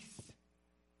peace.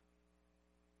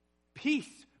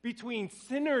 Peace between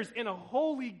sinners and a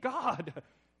holy God.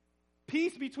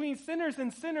 Peace between sinners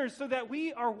and sinners so that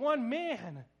we are one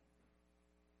man.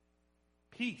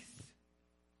 Peace.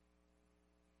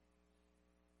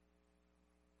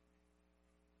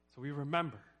 So we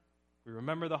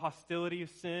remember the hostility of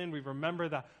sin. We remember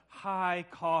the high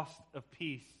cost of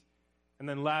peace. And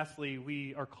then lastly,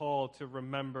 we are called to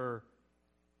remember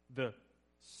the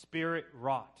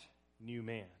Spirit-wrought new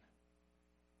man.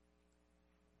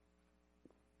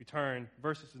 We turn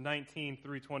verses 19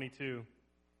 through 22.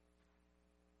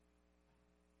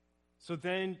 So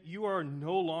then you are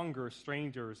no longer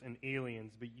strangers and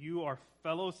aliens, but you are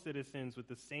fellow citizens with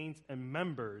the saints and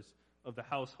members of the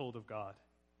household of God,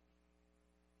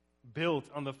 built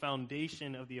on the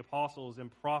foundation of the apostles and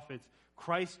prophets,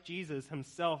 Christ Jesus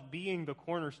himself being the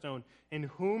cornerstone, in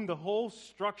whom the whole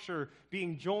structure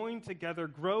being joined together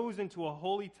grows into a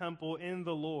holy temple in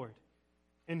the Lord.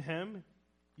 In him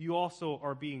you also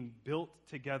are being built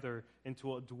together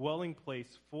into a dwelling place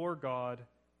for God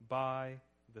by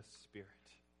the Spirit.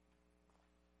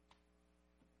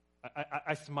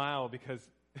 I smile because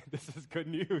this is good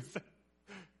news.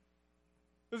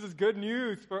 This is good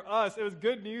news for us. It was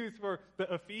good news for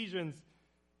the Ephesians.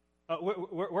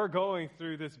 We're going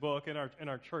through this book in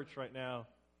our church right now.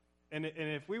 And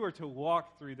if we were to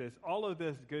walk through this, all of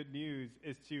this good news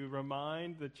is to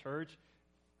remind the church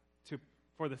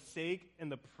for the sake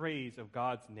and the praise of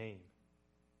God's name.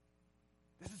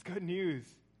 This is good news.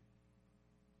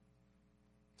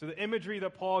 So the imagery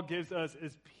that Paul gives us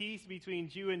is peace between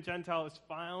Jew and Gentile is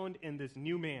found in this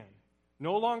new man.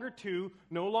 No longer two,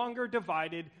 no longer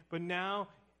divided, but now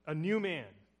a new man.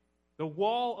 The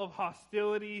wall of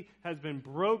hostility has been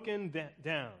broken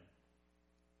down.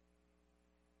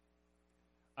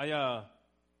 I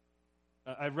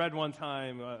read one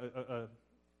time an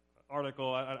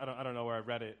article. I don't know where I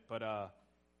read it, but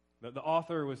the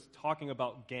author was talking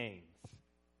about gangs.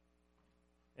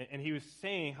 And he was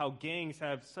saying how gangs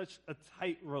have such a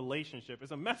tight relationship.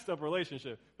 It's a messed up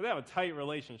relationship, but they have a tight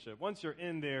relationship. Once you're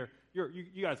in there, you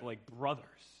guys are like brothers.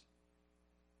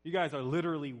 You guys are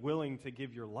literally willing to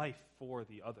give your life for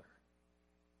the other.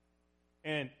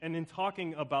 And in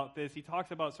talking about this, he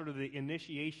talks about sort of the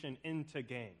initiation into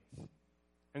gangs.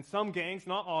 And some gangs,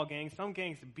 not all gangs, some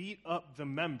gangs beat up the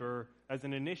member as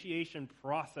an initiation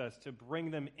process to bring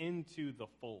them into the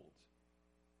fold.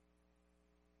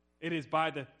 It is by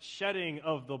the shedding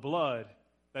of the blood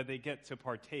that they get to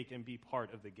partake and be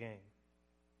part of the gang.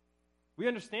 We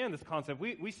understand this concept.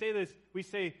 We say this, we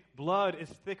say blood is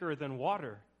thicker than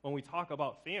water when we talk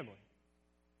about family.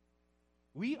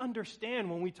 We understand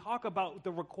when we talk about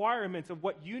the requirements of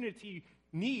what unity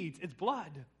needs, it's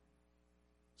blood.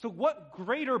 So what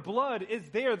greater blood is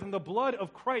there than the blood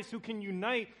of Christ who can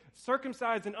unite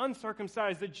circumcised and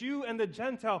uncircumcised, the Jew and the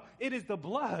Gentile? It is the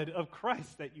blood of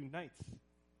Christ that unites.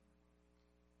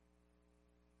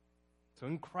 So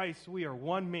in Christ, we are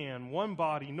one man, one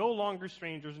body, no longer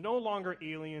strangers, no longer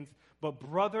aliens, but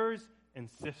brothers and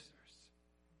sisters.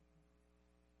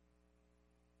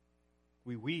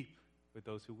 We weep with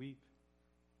those who weep.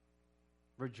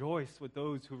 Rejoice with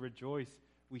those who rejoice.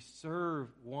 We serve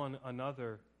one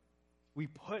another. We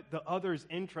put the other's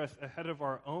interests ahead of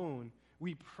our own.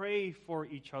 We pray for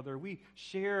each other. We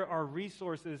share our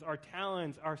resources, our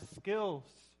talents, our skills,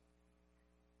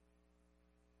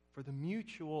 for the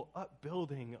mutual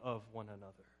upbuilding of one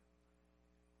another.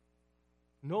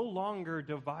 No longer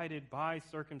divided by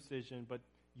circumcision, but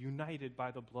united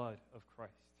by the blood of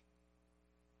Christ.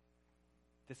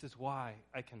 This is why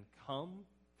I can come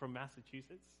from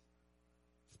Massachusetts,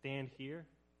 stand here,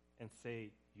 and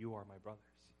say, you are my brothers.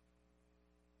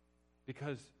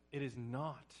 Because it is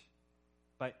not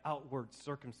by outward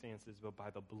circumstances, but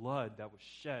by the blood that was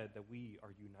shed that we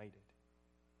are united.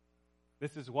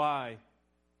 This is why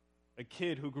a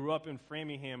kid who grew up in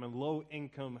Framingham in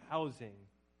low-income housing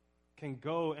can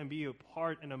go and be a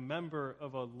part and a member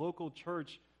of a local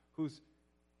church who's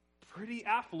pretty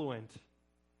affluent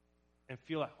and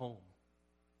feel at home.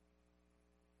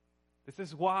 This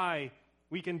is why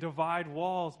we can divide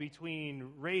walls between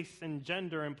race and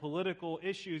gender and political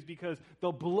issues, because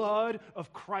the blood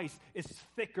of Christ is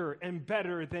thicker and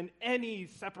better than any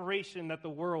separation that the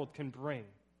world can bring.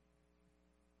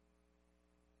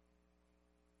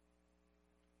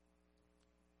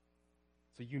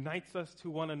 So it unites us to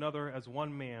one another as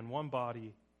one man, one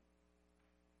body.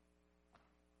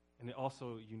 And it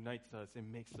also unites us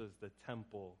and makes us the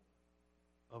temple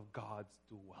of God's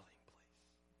dwelling place.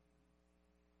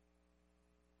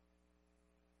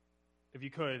 If you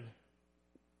could,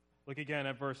 look again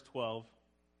at verse 12.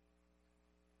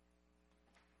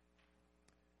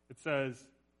 It says,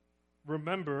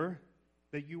 remember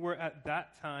that you were at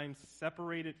that time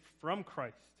separated from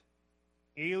Christ,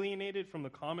 alienated from the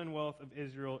commonwealth of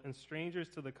Israel, and strangers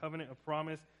to the covenant of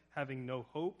promise, having no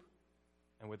hope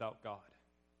and without God.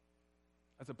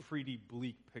 That's a pretty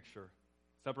bleak picture.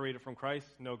 Separated from Christ,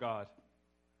 no God.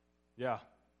 Yeah.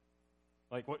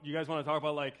 Like, what you guys want to talk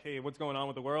about, like, hey, what's going on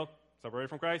with the world? Separated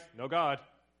from Christ, no God.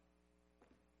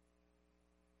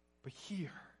 But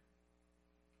here,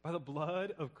 by the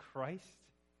blood of Christ,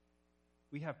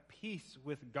 we have peace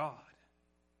with God.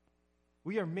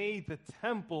 We are made the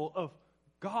temple of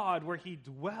God where he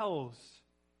dwells.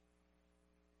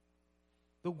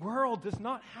 The world does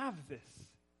not have this.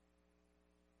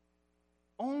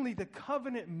 Only the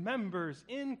covenant members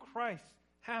in Christ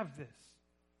have this.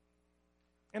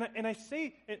 And I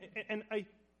say,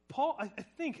 Paul,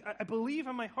 I believe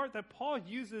in my heart that Paul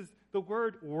uses the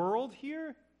word world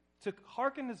here to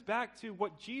hearken us back to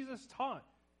what Jesus taught.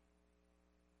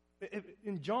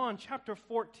 In John chapter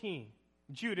 14,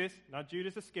 Judas, not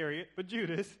Judas Iscariot, but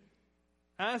Judas,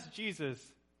 asked Jesus,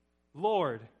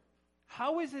 Lord,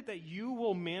 how is it that you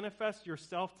will manifest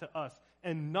yourself to us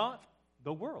and not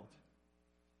the world?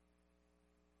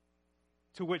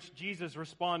 To which Jesus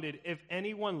responded, if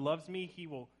anyone loves me, he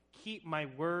will keep my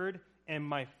word, and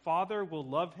my Father will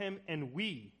love him, and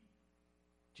we,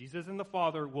 Jesus and the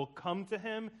Father, will come to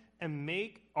him and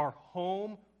make our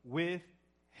home with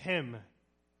him.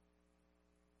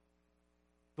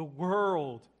 The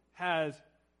world has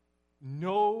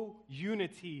no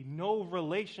unity, no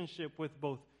relationship with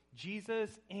both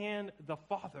Jesus and the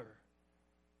Father.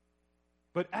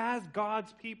 But as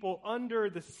God's people under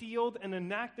the sealed and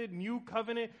enacted new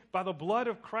covenant by the blood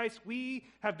of Christ, we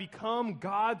have become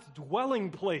God's dwelling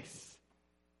place.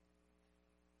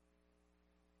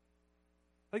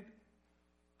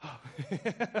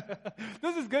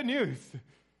 This is good news.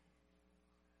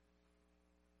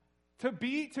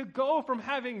 To go from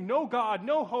having no God,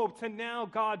 no hope, to now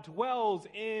God dwells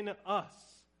in us.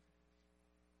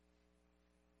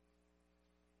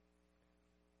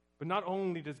 But not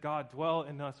only does God dwell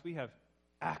in us, we have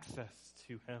access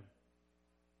to him.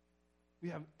 We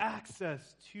have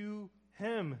access to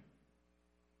him.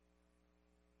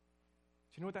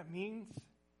 Do you know what that means?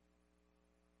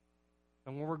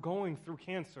 And when we're going through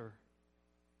cancer,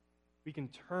 we can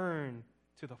turn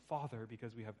to the Father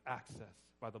because we have access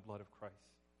by the blood of Christ.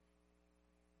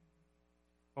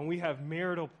 When we have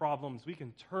marital problems, we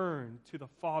can turn to the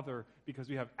Father because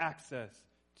we have access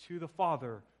to the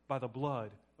Father by the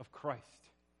blood of Christ.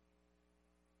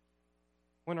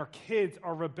 When our kids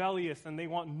are rebellious and they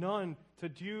want none to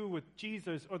do with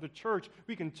Jesus or the church,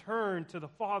 we can turn to the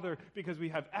Father because we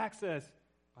have access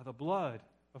by the blood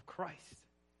of Christ.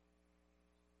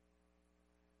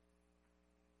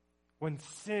 When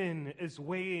sin is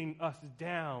weighing us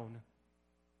down,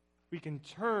 we can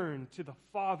turn to the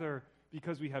Father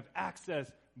because we have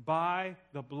access by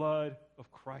the blood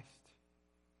of Christ.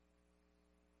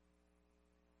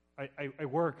 I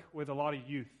work with a lot of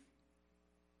youth.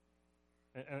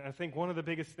 And I think one of the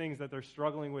biggest things that they're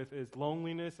struggling with is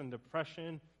loneliness and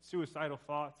depression, suicidal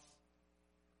thoughts.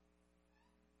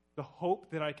 The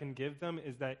hope that I can give them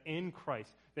is that in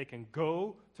Christ, they can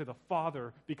go to the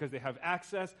Father because they have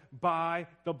access by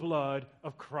the blood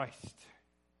of Christ.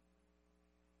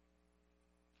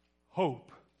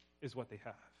 Hope is what they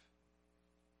have.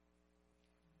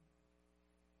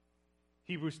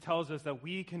 Hebrews tells us that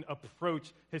we can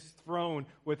approach his throne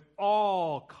with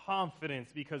all confidence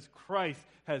because Christ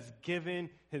has given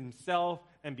himself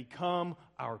and become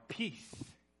our peace.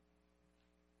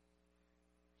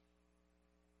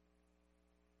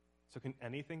 So can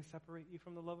anything separate you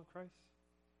from the love of Christ?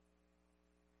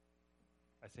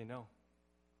 I say no.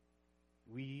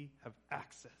 We have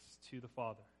access to the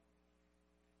Father.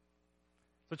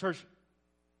 So church,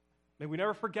 may we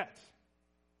never forget.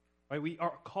 Right? We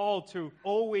are called to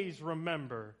always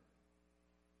remember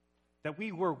that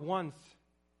we were once,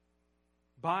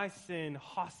 by sin,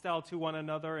 hostile to one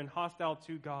another and hostile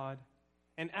to God.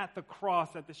 And at the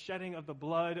cross, at the shedding of the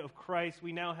blood of Christ,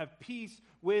 we now have peace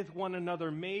with one another,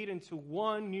 made into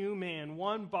one new man,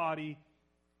 one body,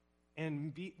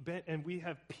 and we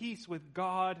have peace with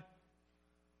God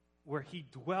where he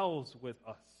dwells with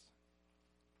us.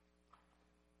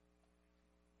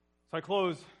 So I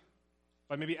close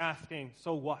by maybe asking,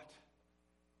 so what?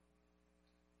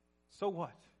 So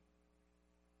what?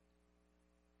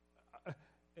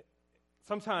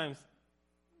 Sometimes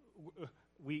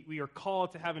we are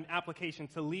called to have an application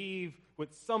to leave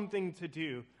with something to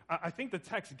do. I think the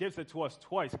text gives it to us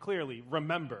twice clearly.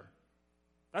 Remember.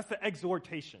 That's the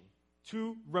exhortation,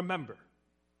 to remember.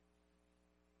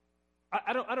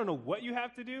 I don't know what you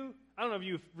have to do. I don't know if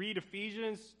you read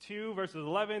Ephesians 2, verses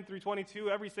 11 through 22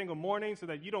 every single morning so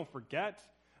that you don't forget.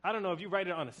 I don't know if you write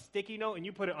it on a sticky note and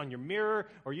you put it on your mirror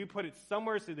or you put it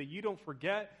somewhere so that you don't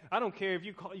forget. I don't care if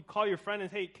you call your friend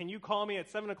and, hey, can you call me at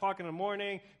 7 o'clock in the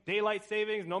morning, daylight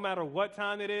savings, no matter what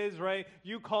time it is, right?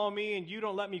 You call me and you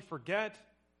don't let me forget.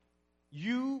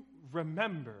 You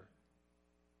remember.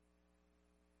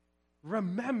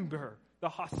 Remember the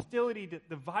hostility that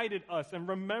divided us, and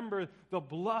remember the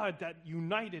blood that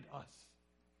united us.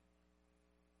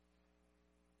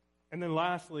 And then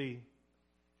lastly,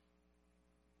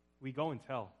 we go and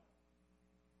tell.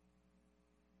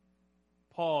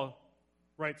 Paul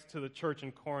writes to the church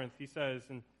in Corinth. He says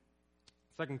in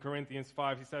 2 Corinthians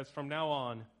 5, he says, "From now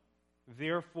on,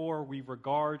 therefore we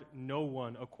regard no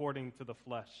one according to the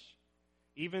flesh.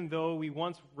 Even though we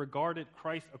once regarded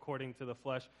Christ according to the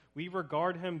flesh, we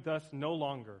regard him thus no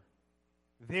longer.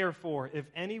 Therefore, if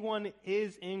anyone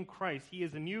is in Christ, he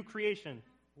is a new creation."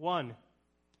 1.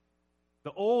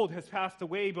 "The old has passed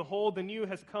away. Behold, the new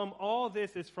has come. All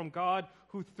this is from God,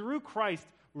 who through Christ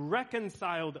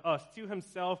reconciled us to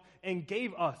himself and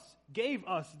gave us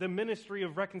the ministry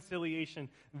of reconciliation,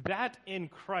 that in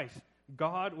Christ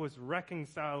God was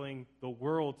reconciling the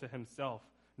world to himself,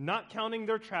 not counting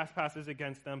their trespasses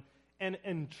against them, and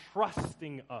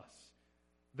entrusting us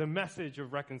the message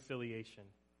of reconciliation.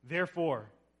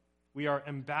 Therefore, we are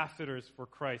ambassadors for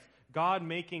Christ, God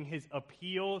making his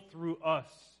appeal through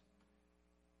us.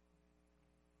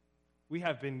 We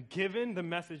have been given the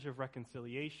message of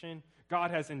reconciliation.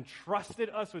 God has entrusted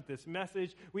us with this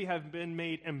message. We have been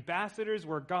made ambassadors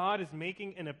where God is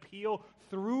making an appeal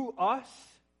through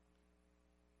us.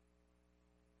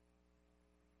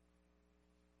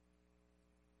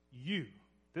 You,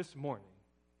 this morning,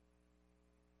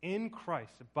 in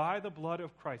Christ, by the blood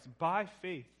of Christ, by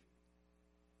faith,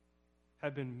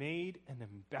 have been made an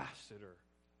ambassador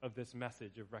of this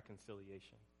message of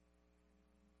reconciliation.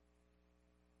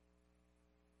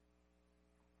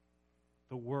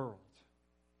 The world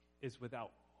is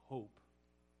without hope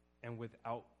and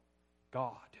without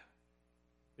God,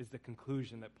 is the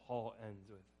conclusion that Paul ends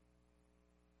with.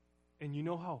 And you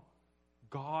know how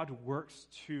God works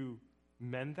to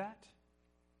mend that?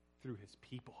 Through his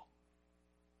people.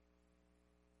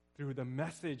 Through the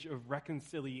message of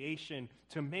reconciliation,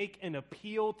 to make an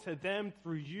appeal to them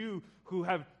through you who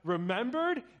have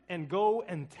remembered and go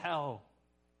and tell.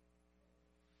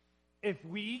 If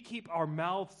we keep our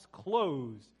mouths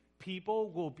closed, people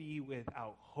will be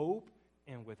without hope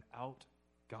and without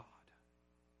God.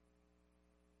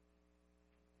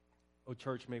 Oh,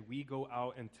 church, may we go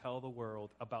out and tell the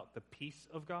world about the peace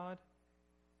of God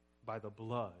by the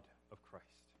blood of Christ.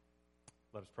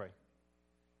 Let us pray.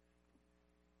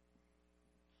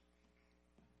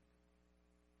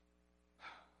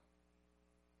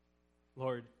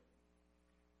 Lord,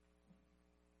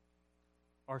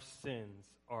 our sins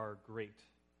are great.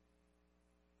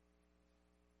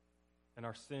 And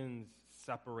our sins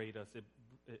separate us.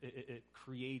 It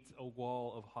creates a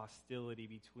wall of hostility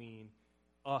between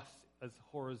us as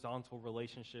horizontal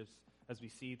relationships, as we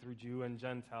see through Jew and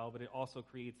Gentile, but it also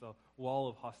creates a wall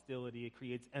of hostility. It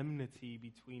creates enmity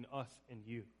between us and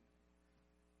you.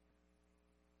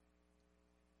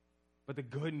 But the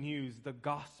good news, the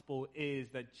gospel, is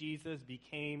that Jesus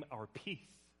became our peace.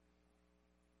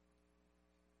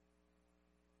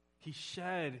 He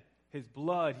shed his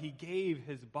blood. He gave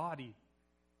his body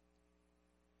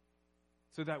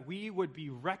so that we would be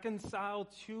reconciled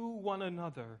to one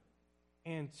another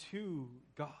and to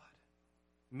God,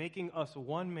 making us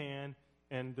one man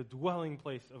and the dwelling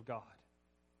place of God.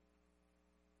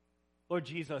 Lord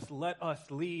Jesus, let us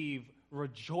leave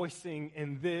rejoicing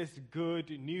in this good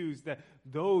news that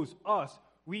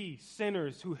we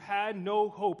sinners who had no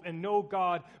hope and no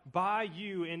God, by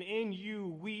you and in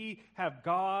you we have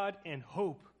God and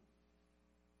hope.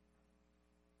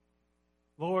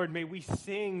 Lord, may we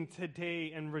sing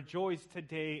today and rejoice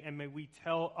today, and may we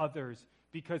tell others,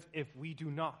 because if we do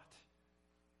not,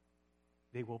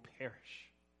 they will perish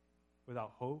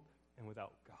without hope and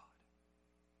without God.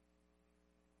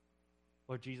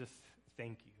 Lord Jesus,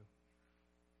 thank you.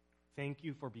 Thank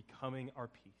you for becoming our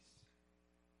peace.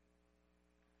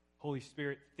 Holy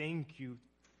Spirit, thank you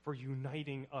for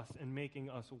uniting us and making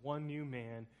us one new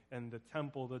man and the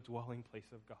temple, the dwelling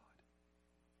place of God.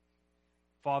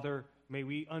 Father, may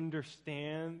we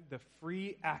understand the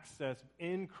free access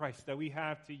in Christ that we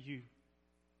have to you.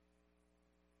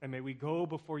 And may we go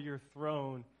before your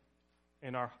throne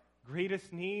in our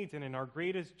greatest needs and in our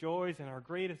greatest joys and our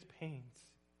greatest pains,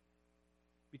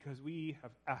 because we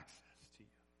have access to you.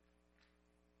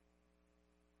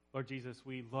 Lord Jesus,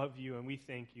 we love you and we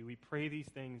thank you. We pray these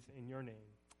things in your name.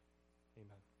 Amen.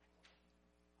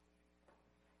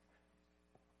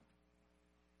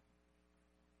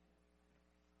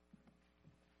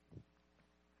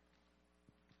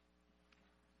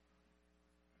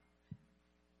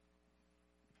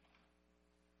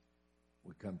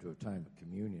 We come to a time of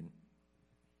communion,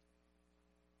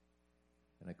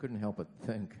 and I couldn't help but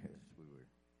think as we were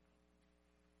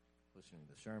listening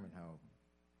to the sermon how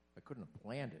I couldn't have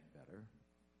planned it better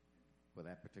for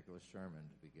that particular sermon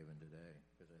to be given today,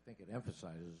 because I think it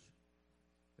emphasizes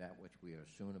that which we are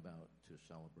soon about to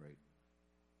celebrate.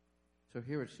 So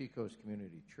here at Seacoast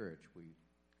Community Church, we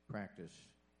practice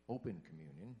open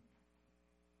communion,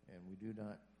 and we do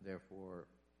not, therefore,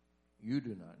 you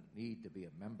do not need to be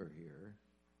a member here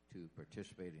to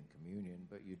participate in communion,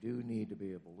 but you do need to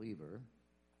be a believer.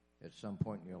 At some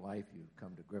point in your life, you've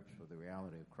come to grips with the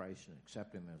reality of Christ and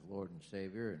accept Him as Lord and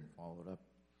Savior and followed up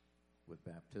with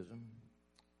baptism.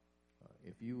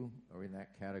 If you are in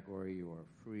that category, you are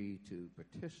free to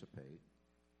participate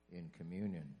in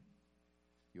communion.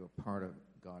 You're part of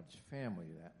God's family,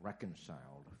 that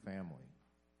reconciled family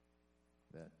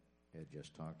that Ed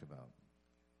just talked about.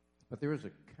 But there is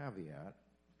a caveat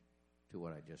to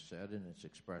what I just said, and it's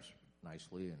expressed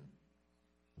nicely in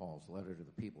Paul's letter to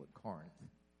the people at Corinth.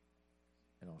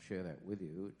 And I'll share that with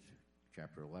you. It's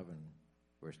chapter 11,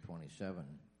 verse 27.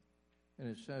 And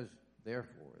it says,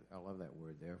 therefore, I love that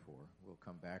word, therefore. We'll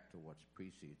come back to what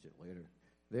precedes it later.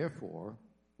 Therefore,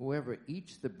 whoever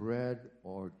eats the bread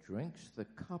or drinks the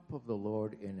cup of the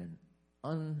Lord in an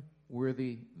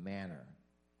unworthy manner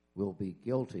will be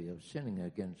guilty of sinning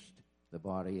against the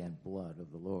body and blood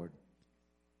of the Lord.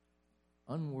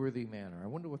 Unworthy manner. I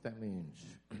wonder what that means.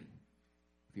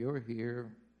 If you're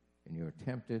here and you're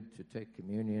tempted to take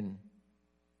communion,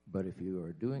 but if you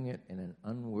are doing it in an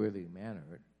unworthy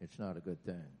manner, it's not a good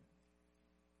thing.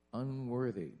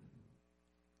 Unworthy.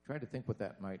 Try to think what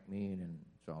that might mean, and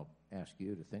so I'll ask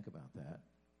you to think about that.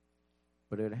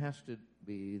 But it has to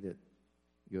be that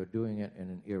you're doing it in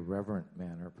an irreverent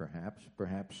manner,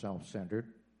 perhaps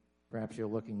self-centered. Perhaps you're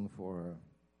looking for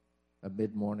a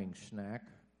mid-morning snack.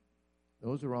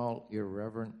 Those are all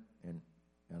irreverent and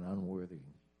unworthy.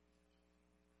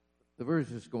 The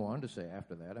verses go on to say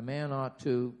after that, a man ought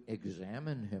to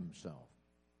examine himself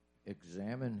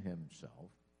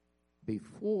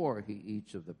before he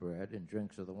eats of the bread and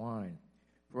drinks of the wine.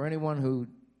 For anyone who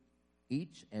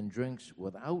eats and drinks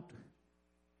without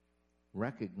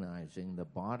recognizing the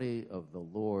body of the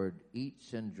Lord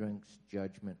eats and drinks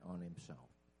judgment on himself.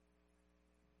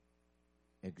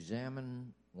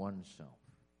 Examine oneself.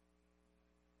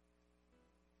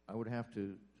 I would have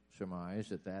to surmise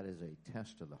that that is a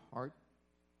test of the heart,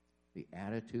 the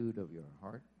attitude of your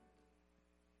heart.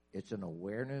 It's an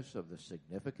awareness of the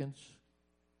significance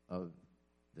of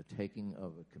the taking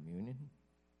of a communion.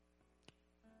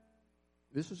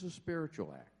 This is a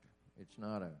spiritual act. It's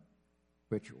not a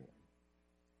ritual.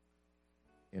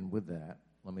 And with that,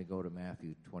 let me go to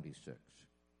Matthew 26.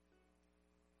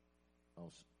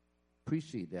 I'll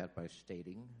precede that by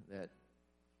stating that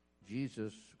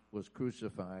Jesus was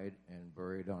crucified and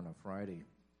buried on a Friday.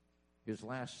 His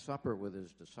last supper with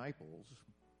his disciples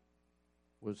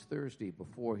was Thursday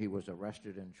before he was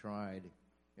arrested and tried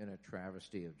in a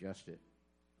travesty of justice.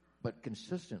 But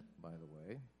consistent, by the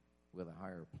way, with a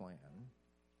higher plan,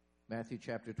 Matthew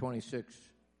chapter 26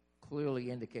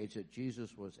 clearly indicates that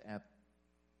Jesus was at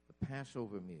the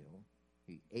Passover meal.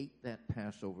 He ate that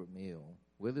Passover meal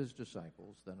with his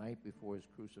disciples the night before his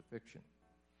crucifixion.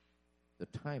 The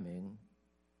timing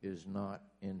is not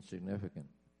insignificant.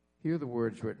 Hear the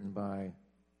words written by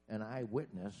an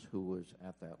eyewitness who was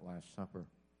at that Last Supper,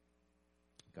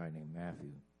 a guy named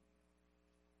Matthew.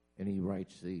 And he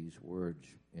writes these words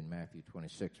in Matthew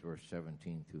 26, verse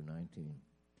 17 through 19.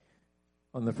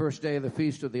 On the first day of the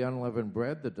Feast of the Unleavened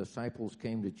Bread, the disciples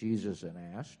came to Jesus and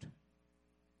asked,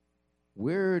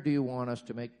 "Where do you want us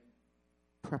to make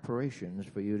preparations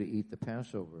for you to eat the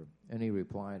Passover?" And he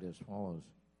replied as follows.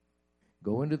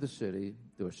 Go into the city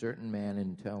to a certain man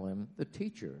and tell him, the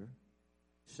teacher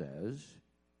says,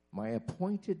 my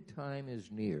appointed time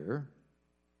is near.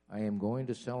 I am going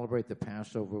to celebrate the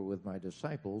Passover with my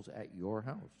disciples at your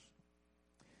house.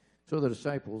 So the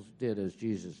disciples did as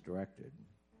Jesus directed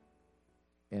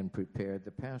and prepared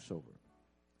the Passover.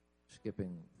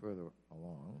 Skipping further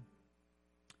along.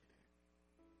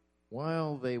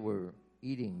 While they were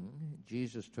eating,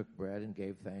 Jesus took bread and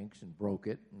gave thanks and broke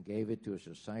it and gave it to his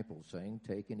disciples, saying,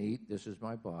 take and eat, this is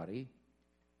my body.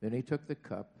 Then he took the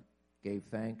cup, gave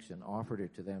thanks, and offered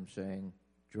it to them, saying,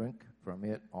 drink from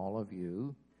it, all of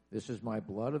you. This is my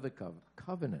blood of the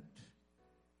covenant,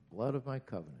 blood of my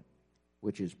covenant,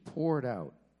 which is poured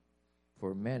out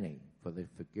for many for the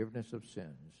forgiveness of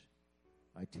sins.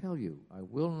 I tell you, I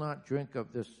will not drink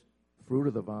of this fruit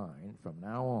of the vine from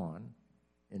now on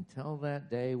until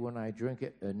that day when I drink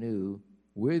it anew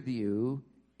with you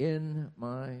in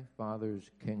my Father's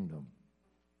kingdom.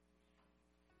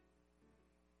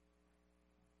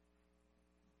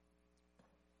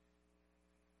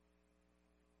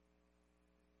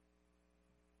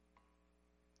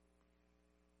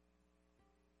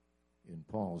 In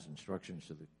Paul's instructions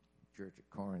to the church at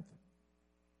Corinth,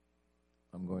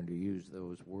 I'm going to use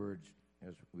those words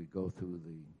as we go through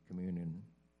the communion.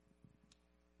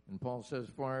 And Paul says,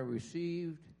 "For I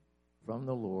received from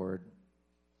the Lord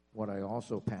what I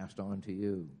also passed on to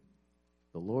you.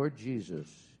 The Lord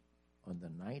Jesus, on the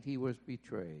night he was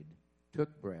betrayed,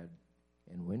 took bread,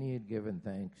 and when he had given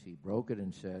thanks, he broke it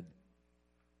and said,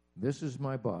 'This is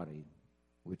my body,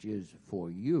 which is for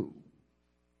you.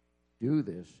 Do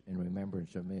this in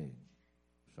remembrance of me.'"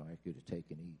 So I could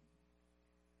take and eat.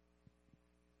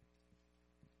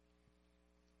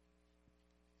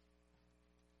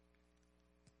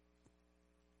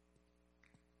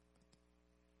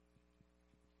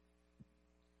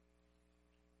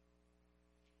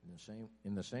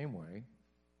 In the same way,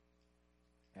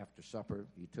 after supper,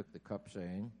 he took the cup,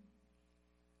 saying,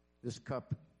 "This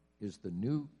cup is the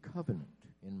new covenant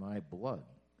in my blood.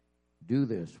 Do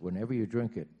this whenever you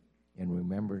drink it in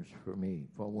remembrance for me.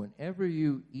 For whenever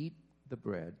you eat the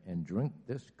bread and drink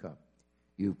this cup,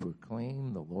 you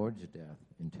proclaim the Lord's death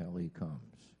until he comes."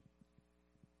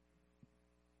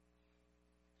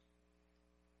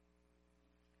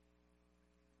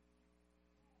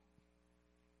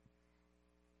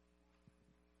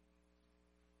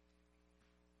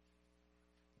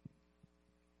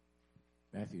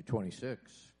 Matthew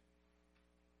 26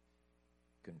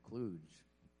 concludes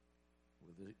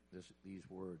with these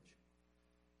words.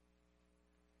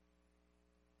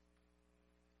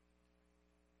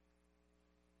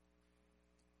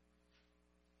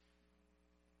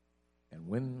 And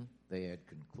when they had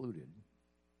concluded,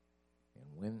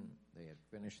 and when they had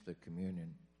finished the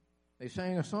communion, they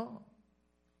sang a song.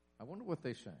 I wonder what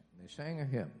they sang. They sang a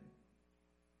hymn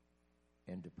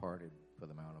and departed for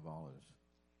the Mount of Olives.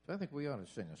 So I think we ought to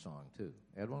sing a song too.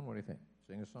 Edwin, what do you think?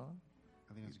 Sing a song?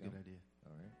 I think that's a good idea.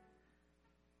 All right.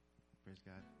 Praise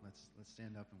God. Let's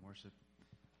stand up and worship.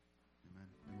 Amen.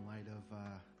 In light of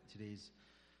today's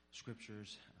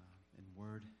scriptures and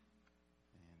word,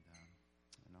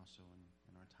 and also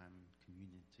in our time in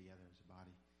communion together as a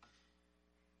body.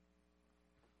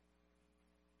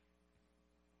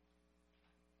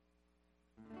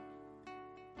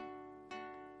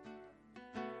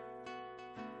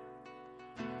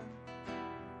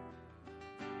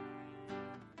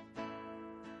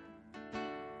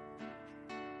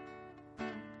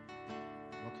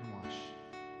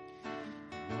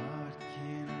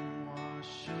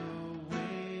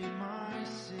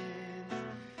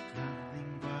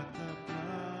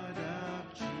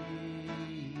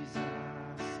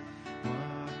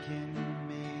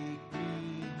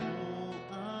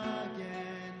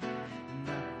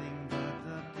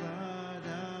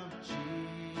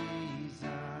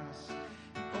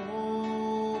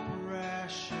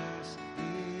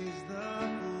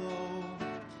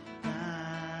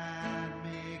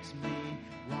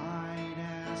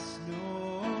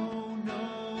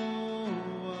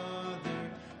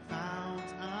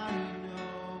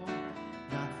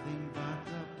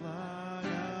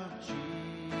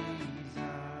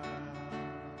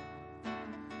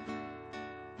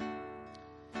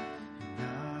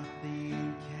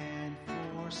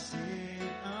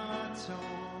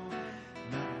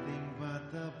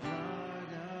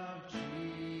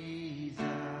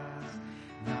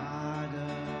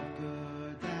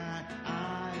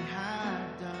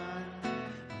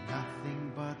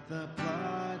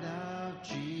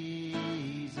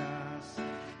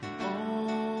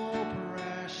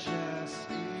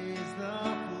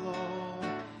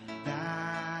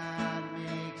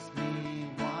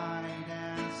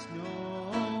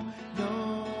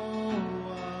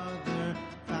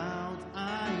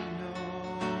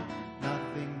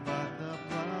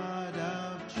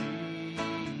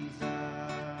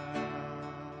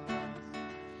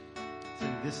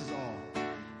 This is all.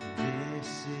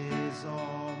 This is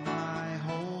all my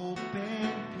hope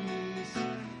and peace.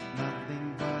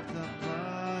 Nothing but the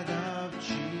blood of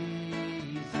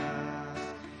Jesus.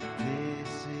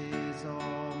 This is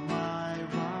all my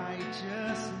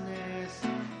righteousness.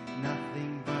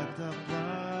 Nothing but the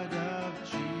blood of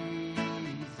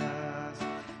Jesus.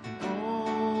 And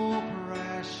oh,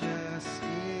 precious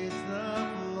is the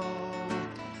flow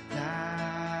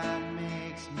that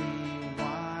makes me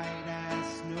white as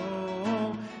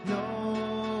snow. No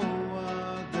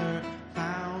other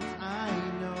fount I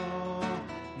know.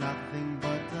 Nothing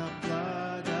but the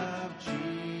blood of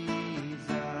Jesus.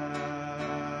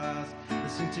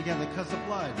 Let's sing together. 'Cause the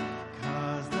blood.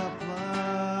 'Cause the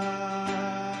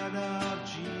blood of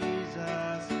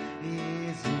Jesus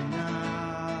is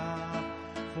enough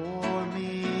for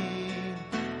me.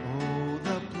 Oh,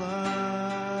 the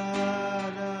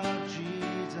blood of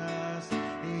Jesus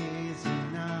is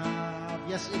enough.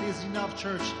 Yes, it is enough,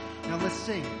 church. Now let's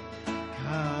sing.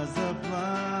 'cause the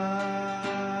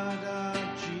blood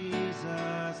of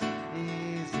Jesus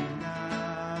is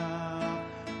enough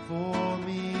for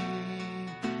me.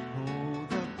 Oh,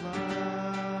 the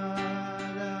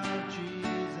blood of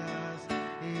Jesus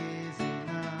is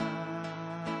enough.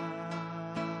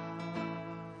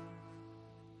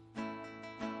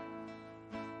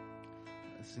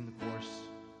 Let's sing the chorus.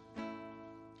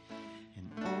 And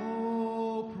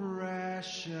oh,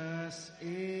 precious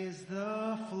is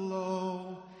the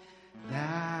flow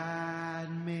that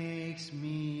makes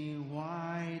me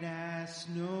white as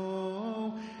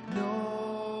snow.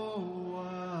 No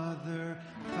other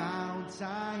fount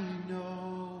I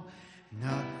know,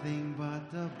 nothing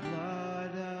but the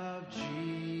blood of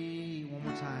Jesus. One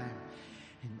more time.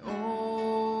 And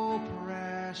oh,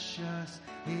 precious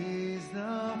is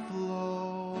the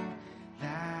flow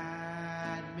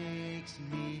that makes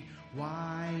me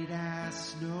white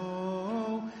as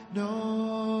snow.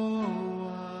 No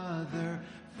other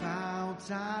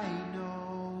fount I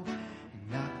know,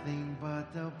 nothing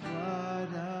but the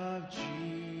blood of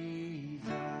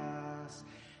Jesus.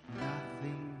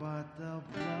 Nothing but the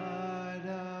blood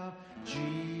of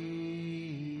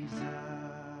Jesus.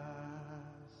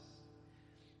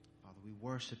 Father, we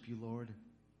worship you, Lord.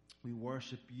 We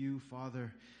worship you,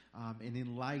 Father, and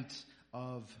in light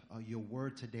of your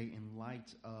word today, in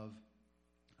light of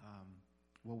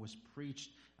what was preached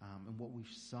and what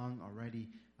we've sung already,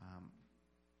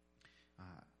 I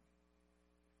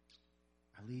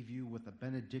leave you with a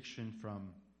benediction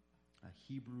from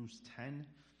Hebrews 10.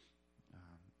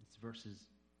 It's verses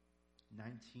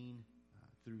 19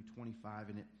 through 25,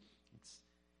 and it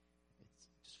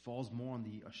just falls more on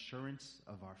the assurance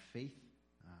of our faith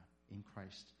in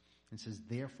Christ. It says,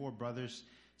 therefore, brothers,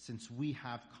 since we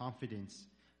have confidence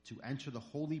to enter the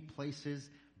holy places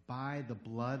by the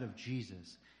blood of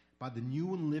Jesus, by the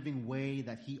new and living way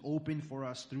that he opened for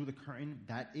us through the curtain,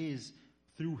 that is,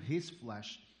 through his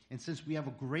flesh. And since we have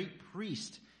a great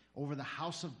priest over the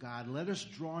house of God, let us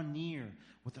draw near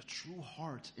with a true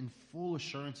heart in full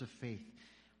assurance of faith,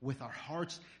 with our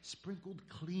hearts sprinkled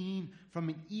clean from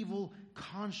an evil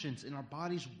conscience and our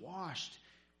bodies washed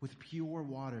with pure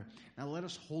water. Now let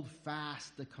us hold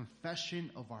fast the confession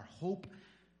of our hope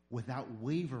without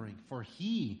wavering, for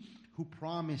he who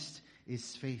promised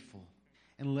is faithful.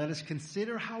 And let us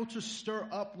consider how to stir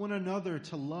up one another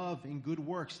to love and good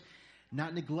works,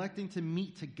 not neglecting to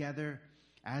meet together,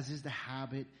 as is the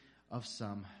habit of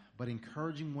some, but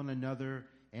encouraging one another,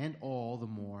 and all the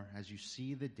more as you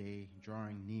see the day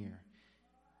drawing near.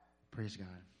 Praise God.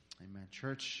 Amen.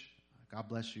 Church, God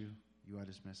bless you. You are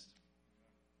dismissed.